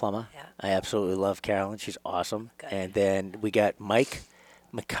 Carolyn Plummer. Yeah. I absolutely love Carolyn. She's awesome. Good. And then we got Mike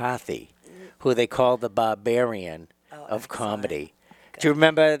McCarthy, who they call the Barbarian Oh, of excellent. comedy. Do you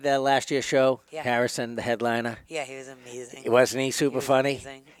remember the last year's show? Yeah. Harrison, the headliner? Yeah, he was amazing. Wasn't he super was funny?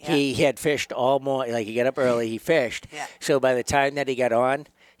 amazing, yeah. He had fished all morning. Like, he got up early, he fished. Yeah. So by the time that he got on,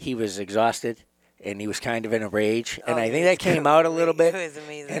 he was exhausted, and he was kind of in a rage. And I think that came out a little bit. It was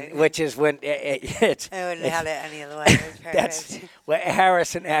amazing. And, which is when it's I wouldn't have had it any other way. It was perfect. that's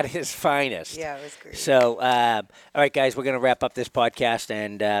Harrison at his finest. Yeah, it was great. So, all right, guys, we're going to wrap up this podcast,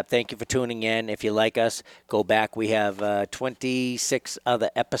 and thank you for tuning in. If you like us, go back. We have 26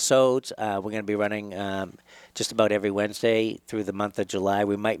 other episodes. We're going to be running just about every Wednesday through the month of July.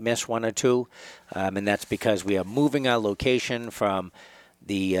 We might miss one or two, and that's because we are moving our location from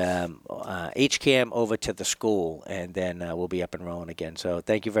the HCAM over to the school, and then we'll be up and rolling again. So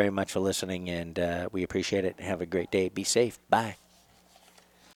thank you very much for listening, and we appreciate it. Have a great day. Be safe. Bye.